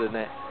it into the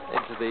net,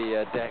 into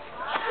the deck.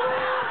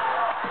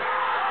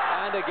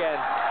 And again.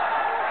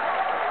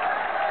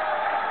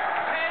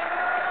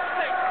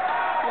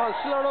 well,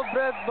 still out of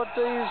breath, but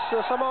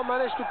he's somehow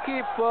managed to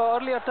keep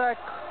early attack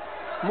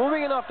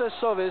moving in after his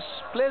service.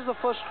 Plays the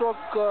first stroke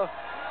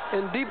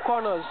in deep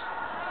corners.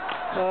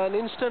 And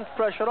instant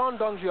pressure on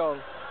Dong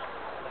Jiong.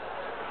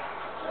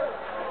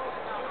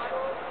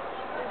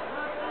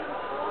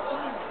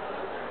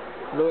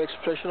 No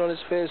expression on his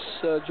face,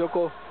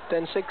 Joko,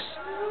 10-6.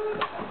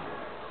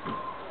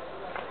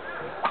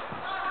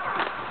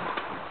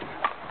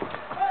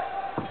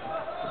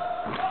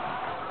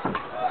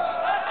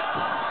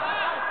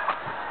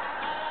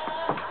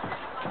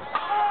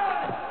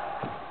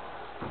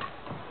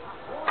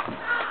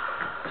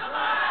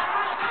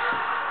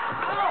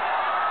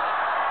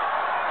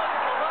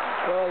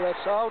 Well,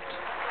 that's out.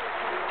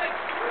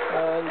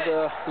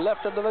 And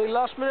left at the very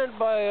last minute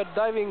by a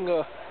diving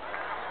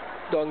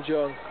Dong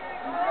Jiong.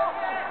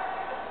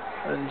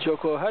 And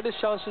Joko had his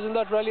chances in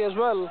that rally as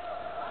well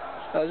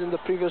as in the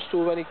previous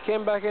two when he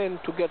came back in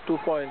to get 2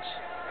 points.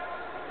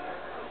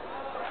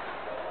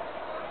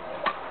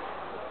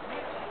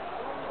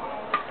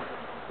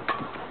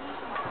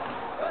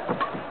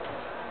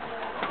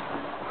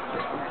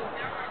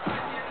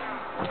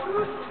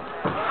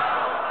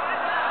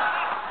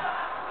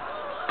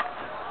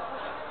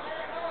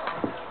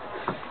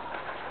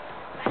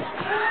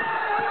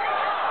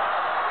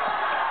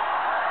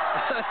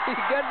 He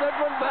gets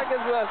that one back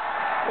as well.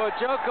 Well,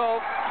 Joko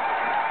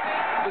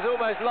was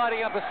almost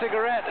lighting up a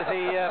cigarette as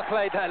he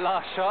played that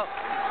last shot,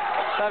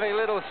 having a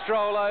little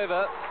stroll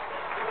over.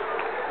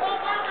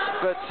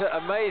 But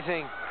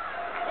amazing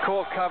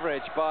court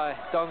coverage by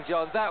Dong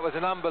Jiong. That was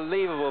an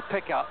unbelievable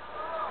pickup.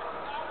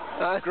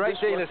 Great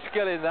deal of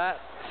skill in that.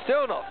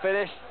 Still not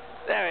finished.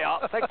 There we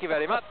are. Thank you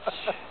very much.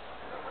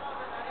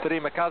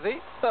 Terima kasih.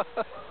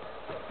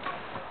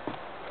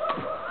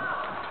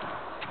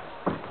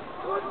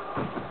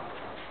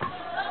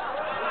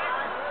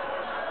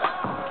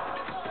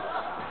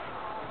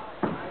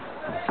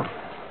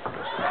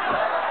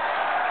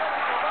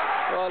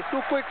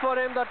 Too quick for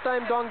him that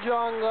time. Dong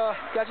Jiong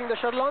catching the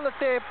shuttle on the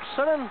tape.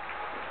 Sudden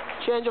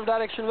change of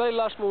direction, very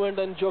last moment,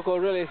 and Joko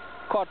really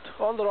caught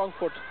on the wrong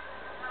foot.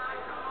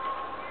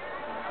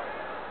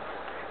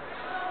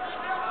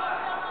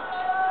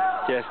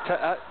 Yes,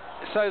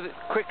 so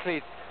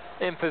quickly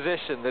in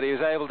position that he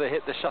was able to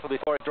hit the shuttle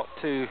before it dropped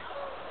too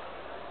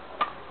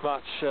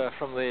much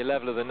from the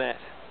level of the net.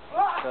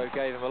 So it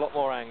gave him a lot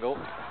more angle.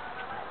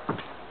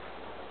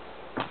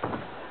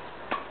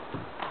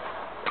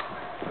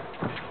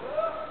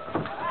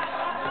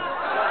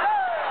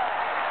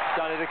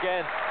 Done it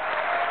again.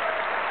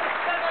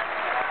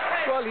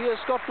 Well, he has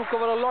got to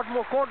cover a lot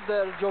more court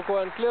there, Joko,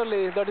 and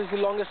clearly that is the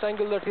longest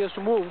angle that he has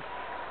to move.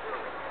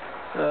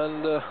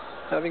 And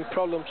having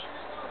problems.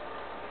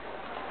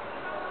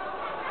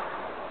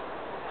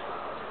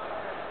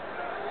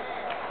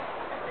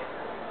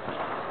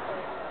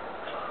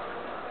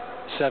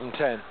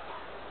 $7-10.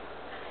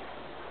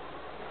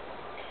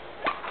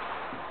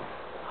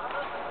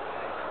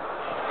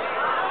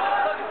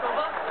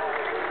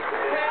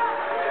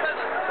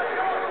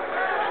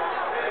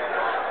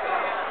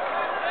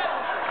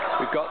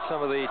 we've got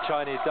some of the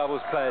Chinese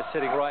doubles players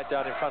sitting right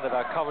down in front of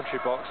our commentary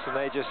box, and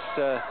they just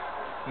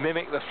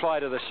mimic the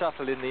flight of the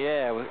shuttle in the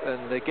air,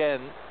 and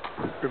again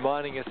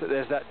reminding us that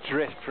there's that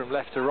drift from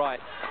left to right.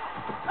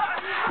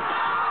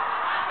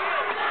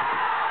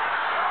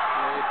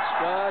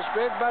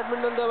 Great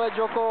badminton there by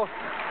Joko.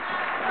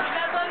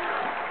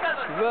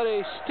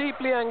 Very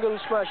steeply angled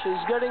smashes,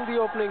 getting the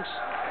openings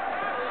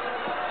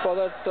for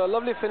that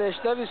lovely finish.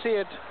 There we see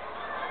it.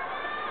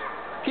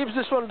 Keeps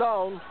this one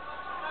down,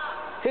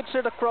 hits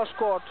it across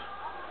court,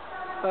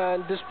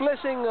 and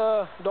displacing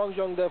Dong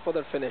Jiong there for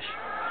that finish.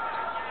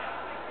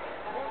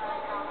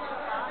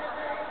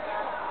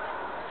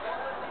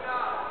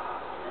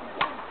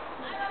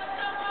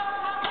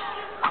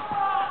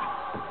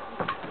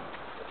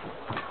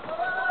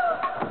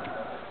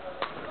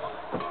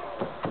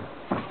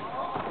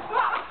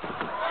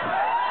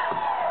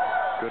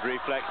 Good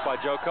reflex by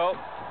Joko.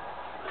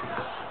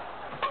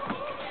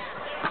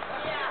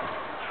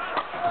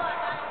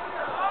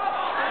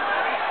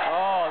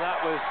 Oh,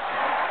 that was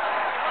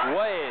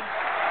way in.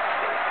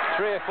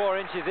 3 or 4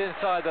 inches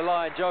inside the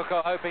line.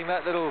 Joko hoping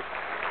that little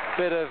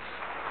bit of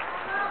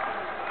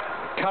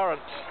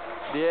current,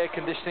 the air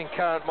conditioning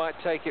current, might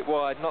take it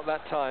wide. Not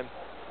that time.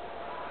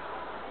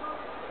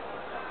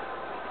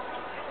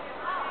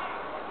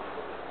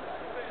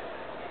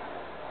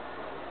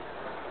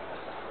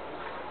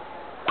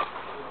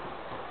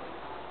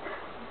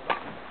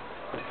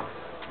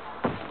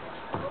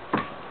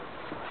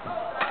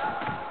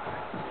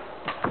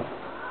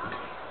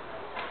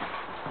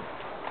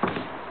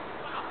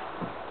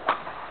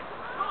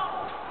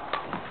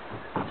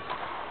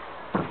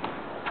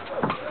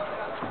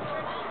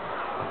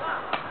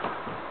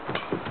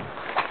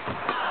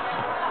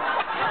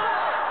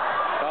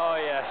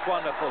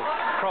 Wonderful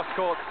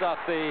cross-court stuff.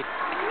 The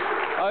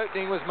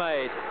opening was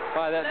made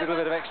by that little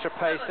bit of extra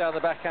pace down the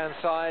backhand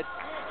side.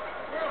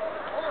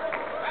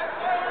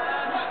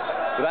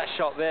 With that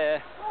shot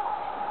there,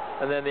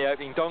 and then the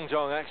opening. Dong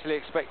Jiong actually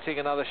expecting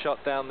another shot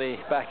down the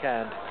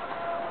backhand.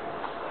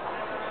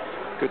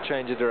 Good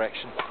change of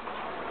direction.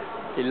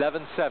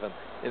 11-7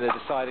 in the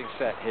deciding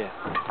set here.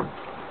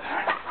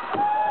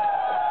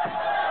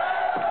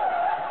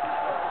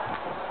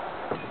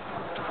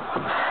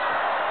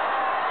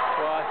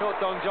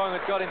 Dong Jiong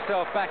had got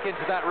himself back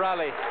into that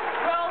rally.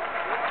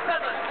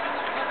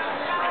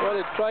 Well,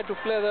 he tried to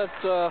play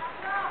that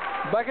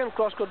backhand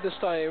cross-court this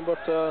time, but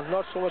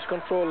not so much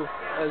control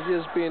as he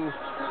has been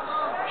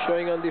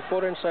showing on the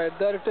forehand side.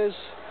 There it is.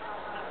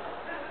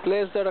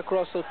 Plays that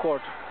across the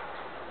court.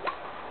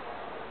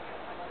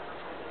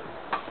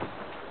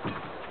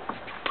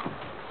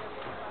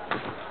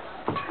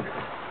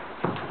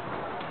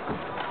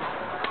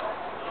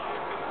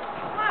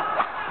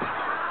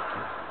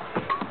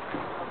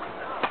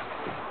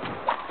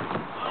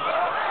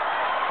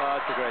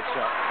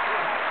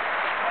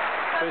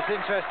 It's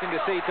interesting to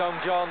see Dong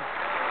Jiong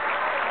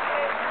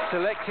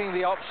selecting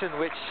the option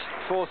which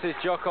forces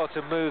Joko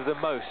to move the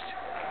most.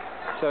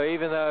 So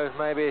even though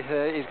maybe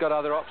he's got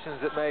other options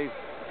that may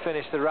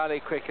finish the rally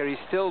quicker, he's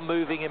still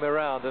moving him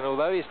around, and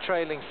although he's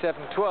trailing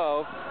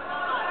 7-12,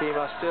 he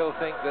must still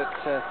think that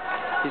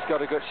he's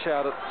got a good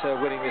shout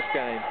at winning this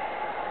game.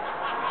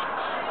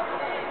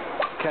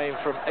 Came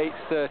from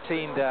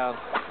 8-13 down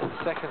in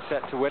the second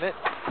set to win it.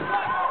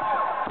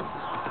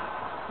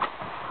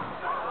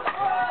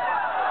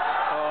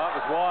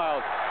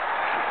 Wild.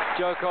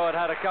 Joko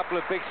had a couple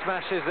of big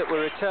smashes that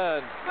were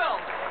returned.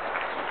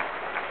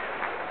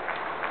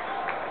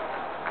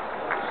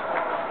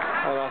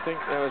 Well, I think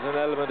there was an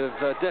element of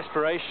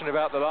desperation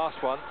about the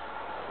last one.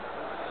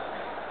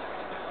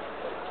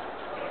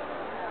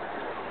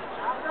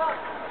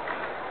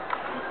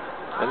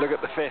 And look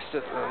at the fist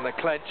and the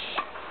clench.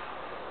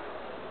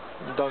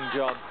 Dong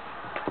Jiong.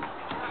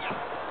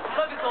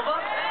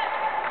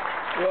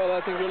 Well,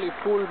 I think really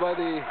fooled by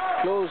the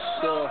close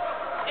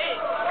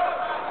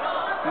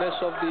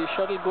of the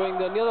shuttle going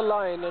there near the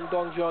line, and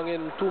Dong Jiong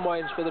in 2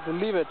 minds whether to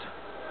leave it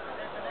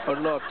or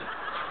not.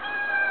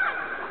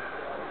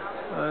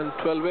 And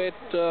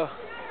 12-8,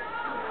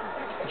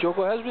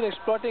 Joko has been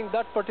exploiting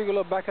that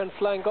particular backhand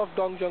flank of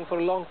Dong Jiong for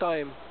a long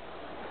time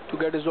to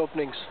get his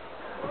openings.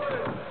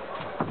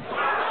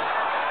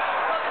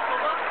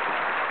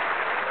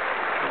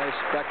 Nice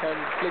backhand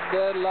flick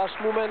there, last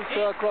movement,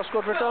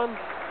 cross-court return.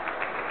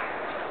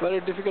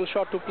 Very difficult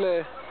shot to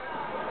play.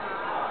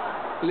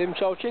 Lim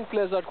Chao Ching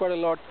plays that quite a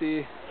lot,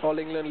 the All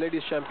England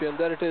Ladies Champion.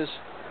 There it is.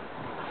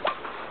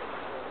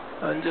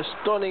 And just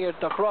turning it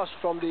across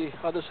from the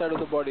other side of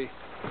the body.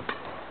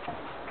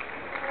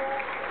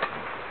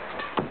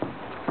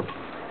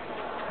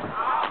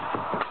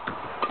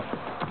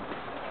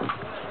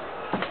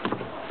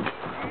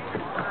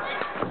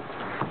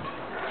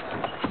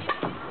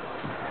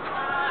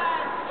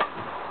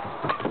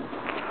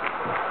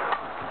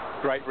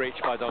 Great reach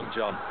by Dong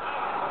Jiong.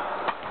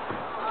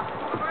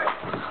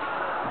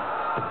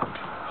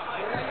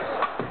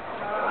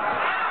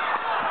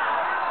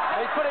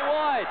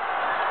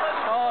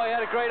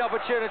 Great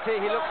opportunity.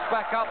 He looks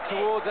back up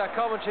towards our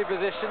commentary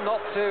position, not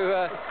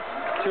to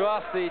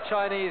us, the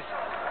Chinese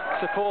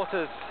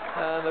supporters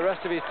and the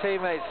rest of his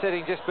teammates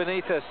sitting just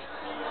beneath us,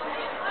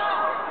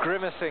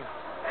 grimacing.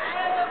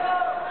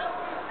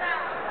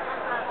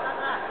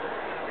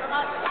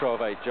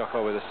 12-8,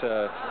 Joko with a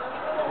serve.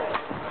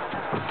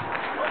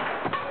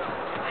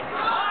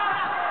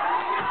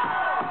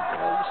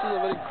 Well, this is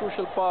a very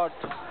crucial part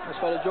as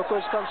far as Joko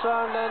is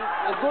concerned, and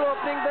a good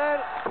opening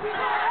there. Oh,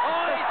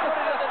 he's put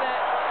it in the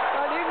net.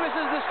 And he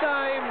misses this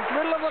time.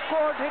 Middle of the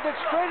court, hit it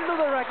straight into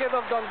the racket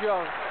of Dong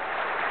Jiong.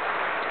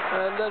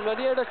 And then when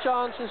he had a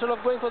chance, instead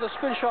of going for the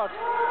spin shot,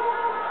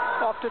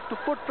 opted to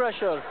put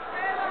pressure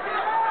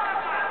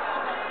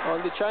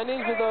on the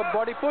Chinese with a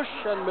body push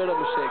and made a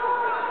mistake.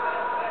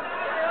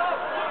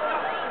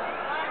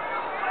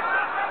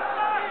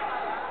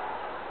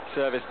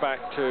 Service back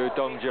to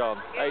Dong Jiong,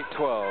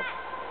 8-12.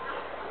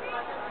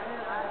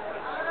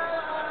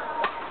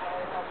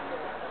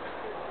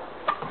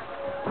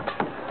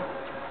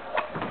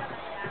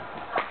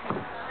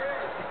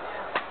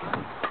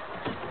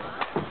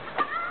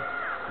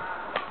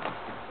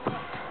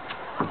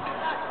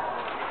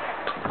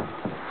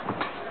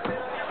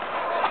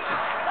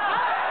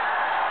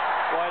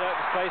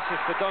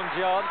 For Dong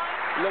Jiong,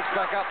 looks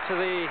back up to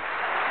the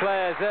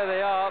players. There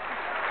they are,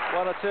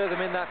 one or two of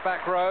them in that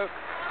back row.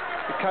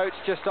 The coach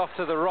just off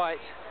to the right.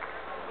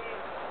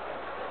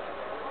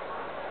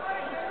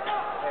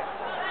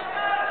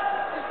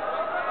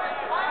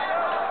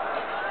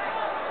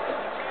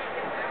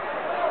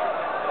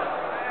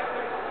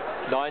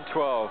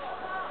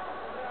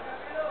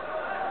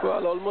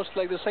 Well, almost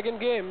like the second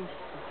game.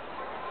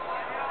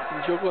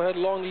 Joko had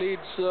long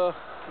leads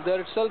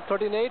there itself,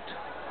 13-8.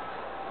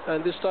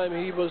 And this time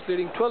he was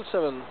leading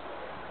 12-7.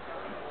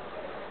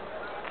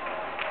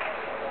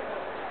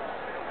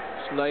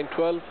 It's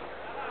 9-12.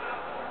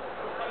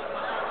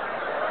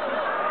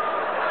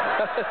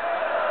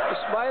 The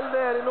smile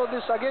there, you know,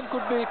 this again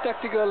could be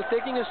tactical,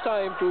 taking his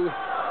time to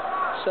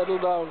settle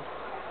down.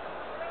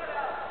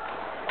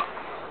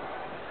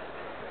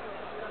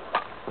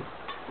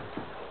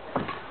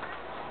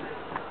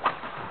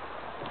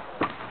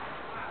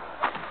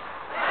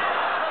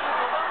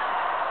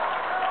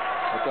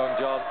 Dong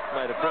Jiong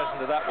made a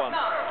present of that one.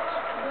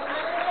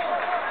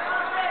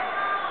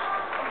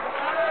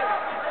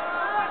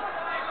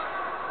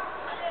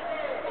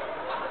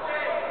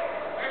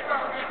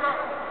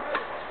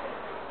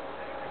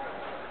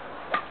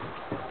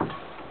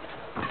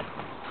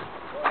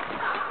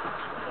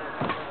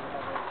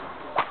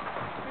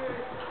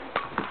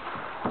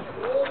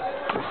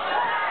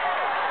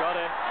 Got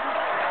him.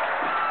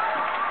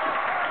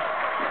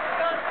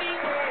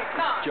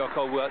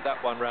 Joko worked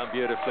that one round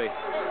beautifully.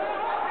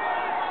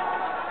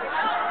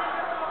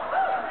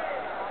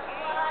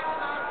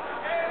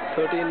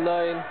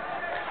 $13-9.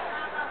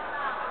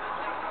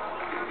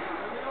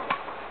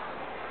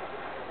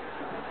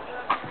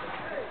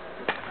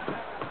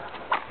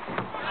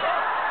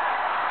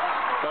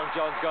 Dong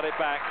Jiong's got it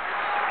back.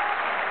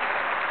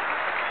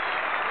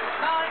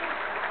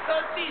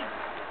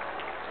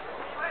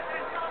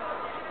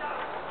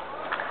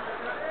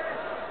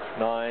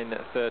 9-13.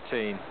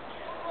 9-13.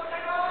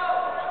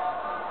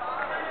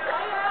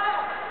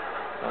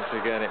 Once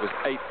again, it was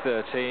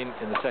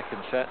 8-13 in the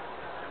second set.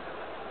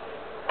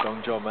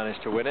 Dong Jiong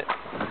managed to win it.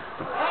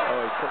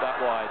 Oh, he put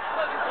that wide.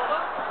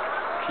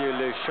 Few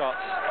loose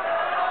shots.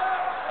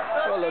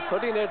 Well, a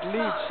 13-8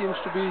 lead seems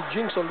to be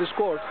jinx on this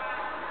court.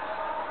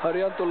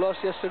 Haryanto lost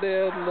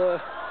yesterday, and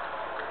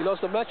he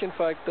lost the match, in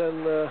fact,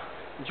 and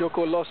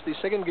Joko lost the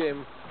second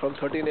game from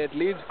 13-8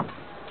 lead.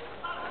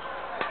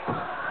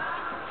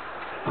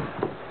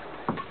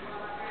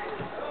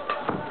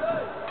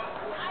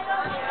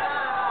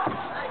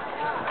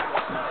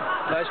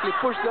 Nicely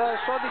pushed there,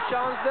 saw the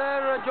chance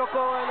there,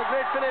 Joko, and a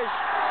great finish.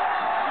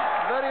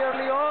 Very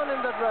early on in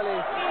that rally,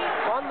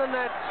 on the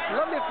net,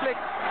 lovely flick,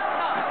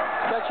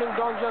 catching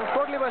Dong Jiong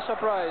totally by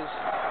surprise.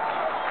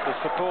 The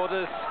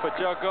supporters for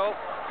Joko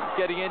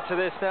getting into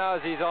this now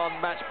as he's on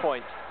match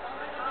point.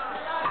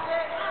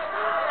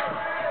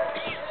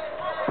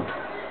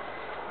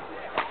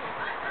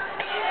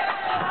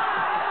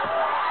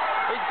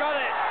 He's got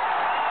it!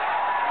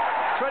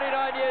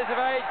 29 years of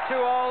age, too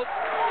old,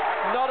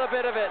 not a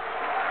bit of it.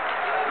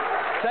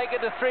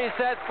 Taken to 3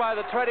 sets by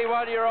the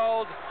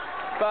 21-year-old,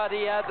 but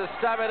he had the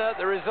stamina,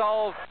 the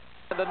resolve,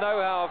 and the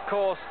know-how, of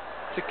course,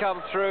 to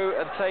come through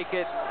and take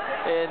it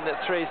in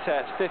 3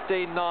 sets.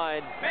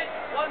 15-9,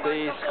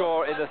 the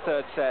score in the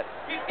third set.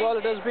 Well,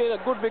 it has been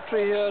a good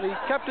victory here. He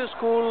kept his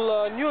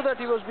cool, knew that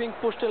he was being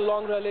pushed in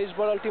long rallies,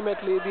 but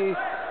ultimately the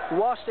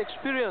vast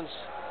experience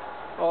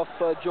of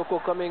Joko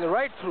coming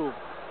right through.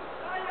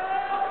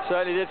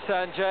 Certainly did,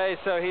 Sanjay,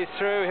 so he's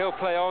through. He'll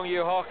play Ong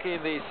Yu Hock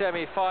in the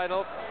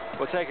semi-final.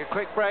 We'll take a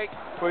quick break.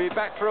 We'll be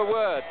back for a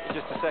word in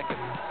just a second.